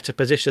in better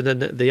position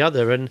than the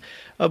other. And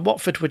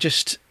Watford were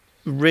just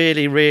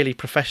really, really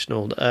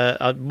professional.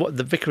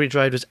 The Vicarage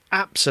Road was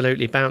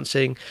absolutely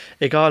bouncing.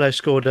 Ighalo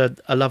scored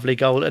a lovely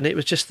goal, and it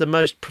was just the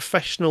most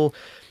professional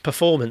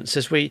performance.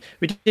 As we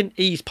didn't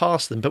ease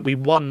past them, but we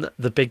won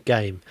the big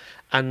game,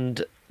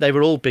 and they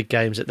were all big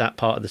games at that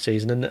part of the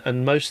season,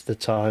 and most of the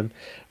time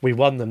we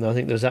won them. I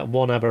think there was that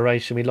one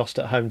aberration we lost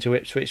at home to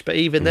Ipswich, but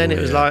even then it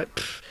was like,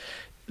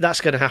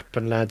 that's going to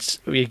happen, lads.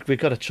 We've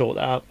got to chalk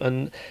that up,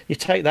 and you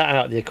take that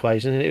out of the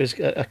equation, and it was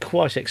a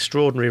quite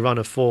extraordinary run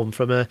of form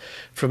from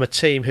a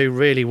team who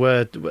really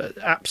were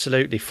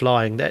absolutely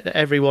flying.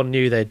 Everyone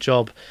knew their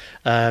job.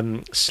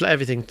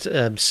 Everything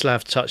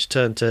Slav touched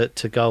turned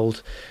to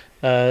gold,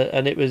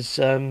 and it was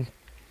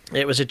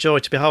a joy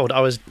to behold.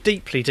 I was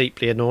deeply,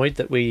 deeply annoyed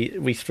that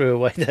we threw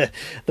away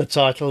the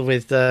title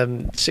with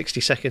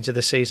 60 seconds of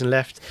the season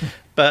left.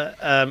 But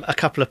a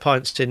couple of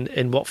pints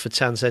in Watford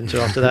Town Centre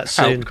after that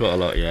soon quite a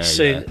lot,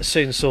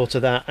 soon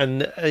sorted that.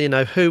 And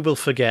who will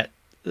forget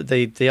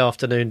the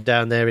afternoon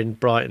down there in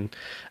Brighton?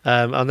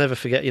 I'll never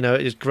forget.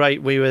 It was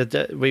great. We were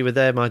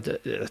there. My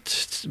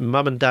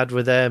mum and dad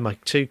were there. My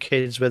two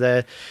kids were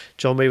there.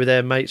 John, we were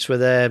there. Mates were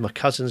there. My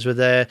cousins were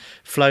there.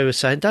 Flo was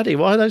saying, "Daddy,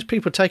 why are those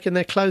people taking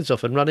their clothes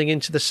off and running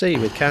into the sea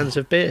with cans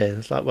of beer?"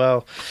 It's like,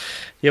 well,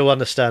 you'll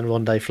understand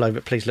one day, Flo,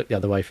 but please look the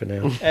other way for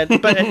now.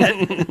 But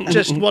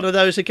just one of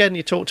those, again,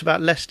 you talked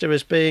about Leicester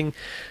as being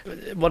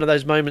one of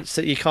those moments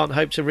that you can't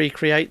hope to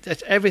recreate.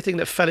 Everything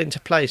that fell into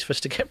place for us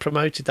to get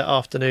promoted that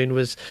afternoon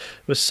was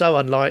so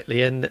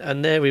unlikely,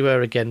 and there we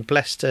were again,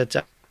 blessed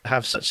to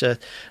have such an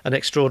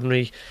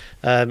extraordinary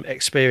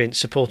experience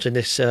supporting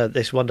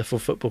this wonderful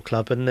football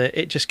club, and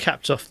it just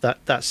capped off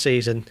that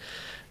season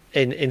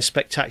in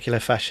spectacular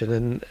fashion,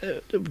 and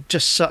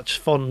just such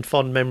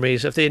fond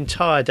memories of the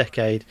entire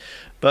decade.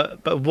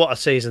 But what a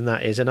season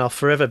that is, and I'll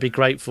forever be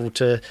grateful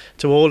to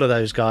all of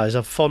those guys.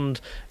 I've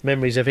fond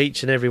memories of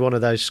each and every one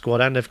of those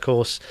squad, and of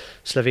course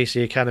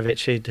Slavisa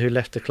Jokanovic, who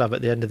left the club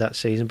at the end of that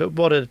season. But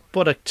what a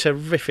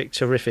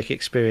terrific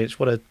experience!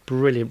 What a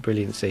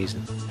brilliant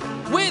season.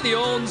 We're the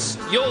Orns,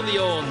 you're the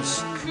Orns.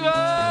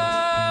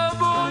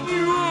 Come on,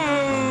 you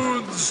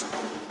Orns!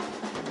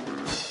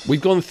 We've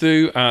gone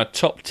through our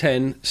top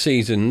 10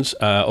 seasons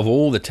of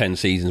all the 10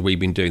 seasons we've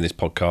been doing this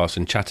podcast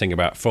and chatting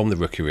about From the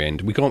Rookery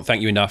End. We can't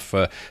thank you enough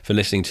for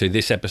listening to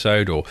this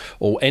episode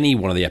or any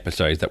one of the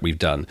episodes that we've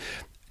done.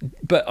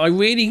 But I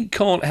really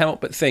can't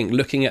help but think,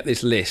 looking at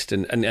this list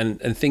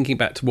and thinking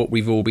back to what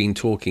we've all been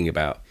talking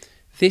about,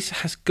 this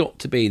has got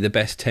to be the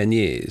best 10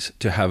 years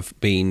to have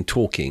been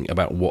talking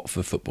about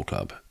Watford Football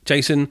Club.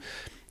 Jason,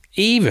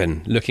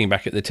 even looking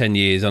back at the 10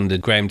 years under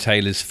Graham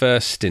Taylor's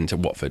first stint at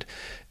Watford,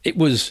 it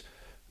was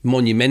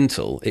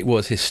monumental, it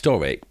was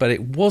historic, but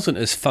it wasn't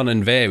as fun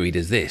and varied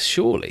as this,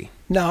 surely.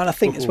 No, and I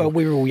think as well,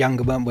 we were all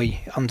younger, weren't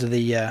we, under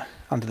the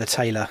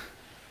Taylor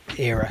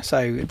era,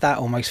 so that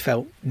almost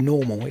felt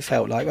normal. It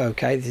felt like,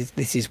 okay,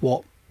 this is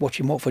what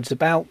watching Watford's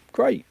about.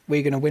 Great,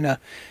 we're going to win a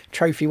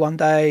trophy one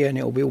day, and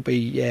it'll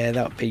be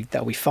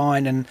that'll be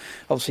fine. And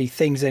obviously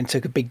things then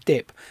took a big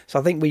dip. So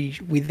I think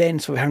we then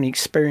sort of having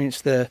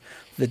experienced the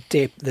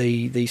dip,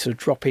 the sort of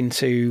drop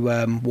into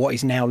what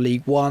is now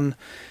League One,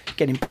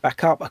 getting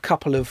back up, a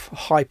couple of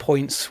high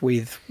points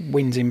with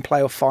wins in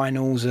playoff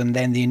finals, and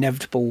then the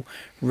inevitable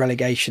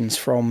relegations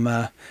from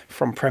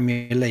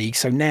Premier League.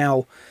 So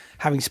now,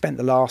 having spent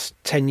the last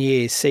 10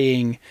 years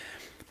seeing,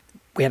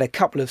 we had a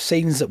couple of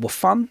seasons that were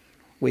fun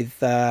with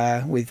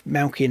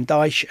Malky and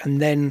Dyche,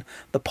 and then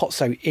the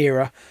Pozzo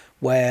era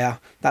where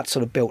that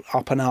sort of built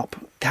up and up,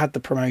 had the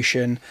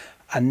promotion,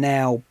 and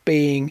now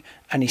being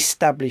an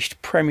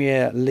established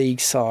Premier League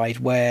side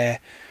where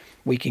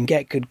we can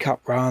get good cup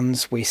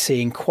runs, we're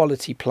seeing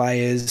quality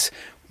players,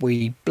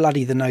 we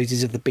bloody the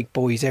noses of the big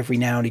boys every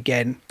now and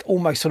again,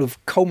 almost sort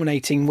of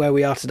culminating where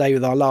we are today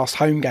with our last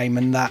home game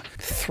and that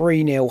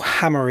 3-0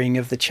 hammering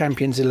of the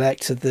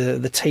champions-elect of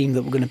the team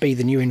that were going to be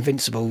the new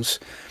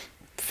Invincibles.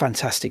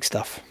 Fantastic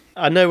stuff.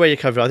 I know where you're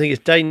coming from. I think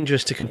it's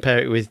dangerous to compare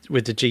it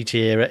with the GT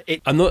era.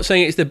 I'm not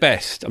saying it's the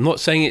best. I'm not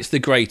saying it's the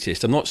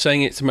greatest. I'm not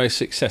saying it's the most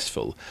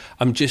successful.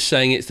 I'm just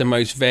saying it's the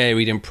most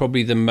varied and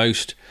probably the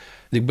most,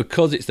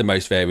 because it's the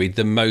most varied,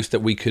 the most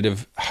that we could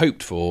have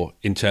hoped for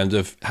in terms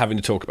of having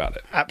to talk about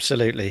it.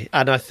 Absolutely.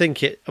 And I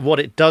think what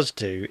it does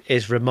do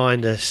is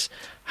remind us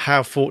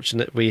how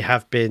fortunate we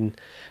have been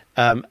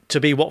to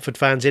be Watford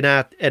fans in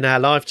our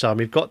lifetime.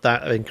 We've got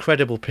that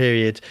incredible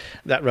period,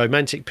 that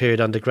romantic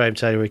period under Graham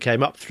Taylor, who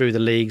came up through the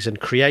leagues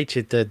and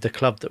created the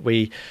club that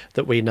we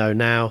know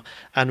now.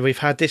 And we've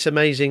had this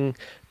amazing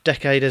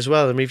decade as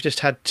well. And we've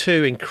just had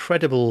two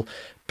incredible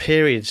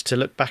periods to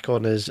look back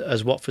on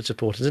as Watford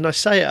supporters. And I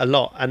say it a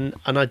lot, and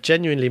I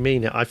genuinely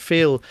mean it. I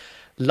feel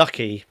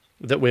lucky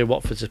that we're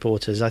Watford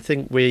supporters. I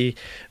think we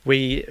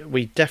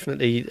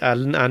definitely, our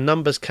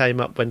numbers came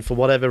up when, for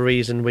whatever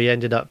reason, we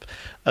ended up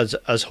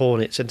as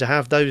Hornets, and to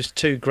have those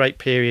two great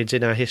periods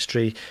in our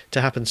history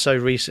to happen so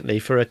recently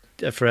for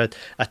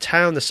a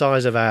town the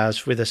size of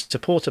ours, with a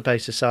supporter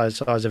base the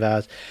size of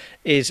ours,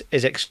 is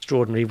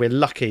extraordinary. We're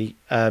lucky.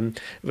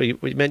 We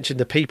mentioned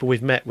the people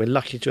we've met. We're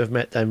lucky to have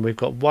met them. We've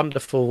got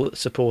wonderful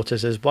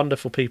supporters. There's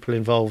wonderful people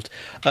involved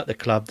at the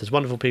club. There's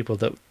wonderful people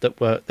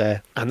that work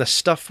there. And the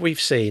stuff we've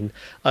seen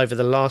over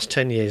the last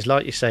 10 years,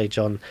 like you say,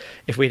 John,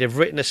 if we'd have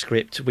written a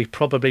script, we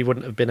probably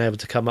wouldn't have been able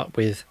to come up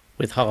with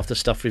half the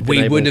stuff we've been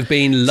able to talk about. We would have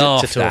been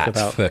laughed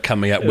at for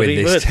coming up with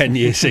this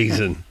 10-year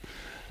season.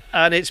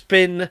 And it's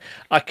been,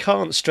 I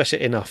can't stress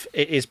it enough,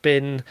 it has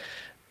been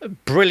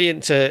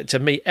brilliant to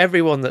meet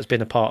everyone that's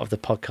been a part of the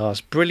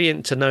podcast.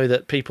 Brilliant to know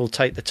that people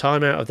take the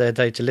time out of their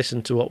day to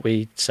listen to what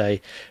we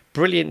say.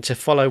 Brilliant to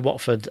follow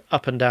Watford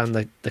up and down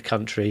the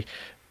country.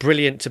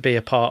 Brilliant to be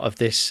a part of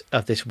this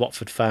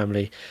Watford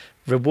family.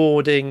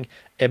 Rewarding,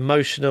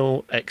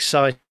 emotional,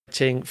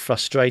 exciting,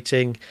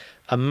 frustrating,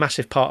 a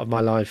massive part of my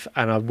life,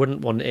 and I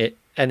wouldn't want it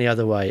any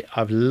other way.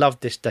 I've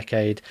loved this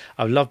decade.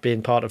 I've loved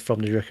being part of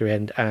From the Rookery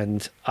End,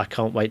 and I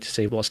can't wait to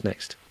see what's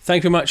next.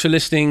 Thank you very much for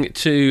listening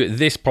to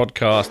this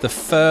podcast, the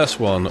first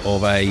one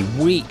of a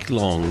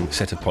week-long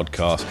set of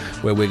podcasts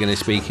where we're going to be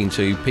speaking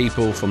to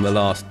people from the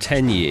last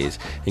 10 years,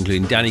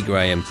 including Danny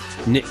Graham,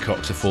 Nick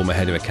Cox, a former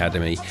head of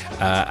academy,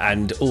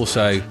 and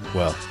also,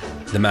 well,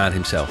 the man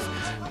himself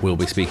we'll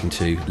be speaking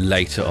to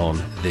later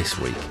on this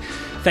week.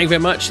 Thank you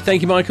very much.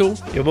 Thank you, Michael.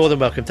 You're more than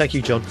welcome. Thank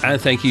you, John. And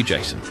thank you,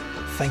 Jason.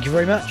 Thank you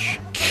very much.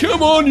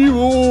 Come on, you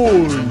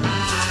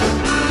all!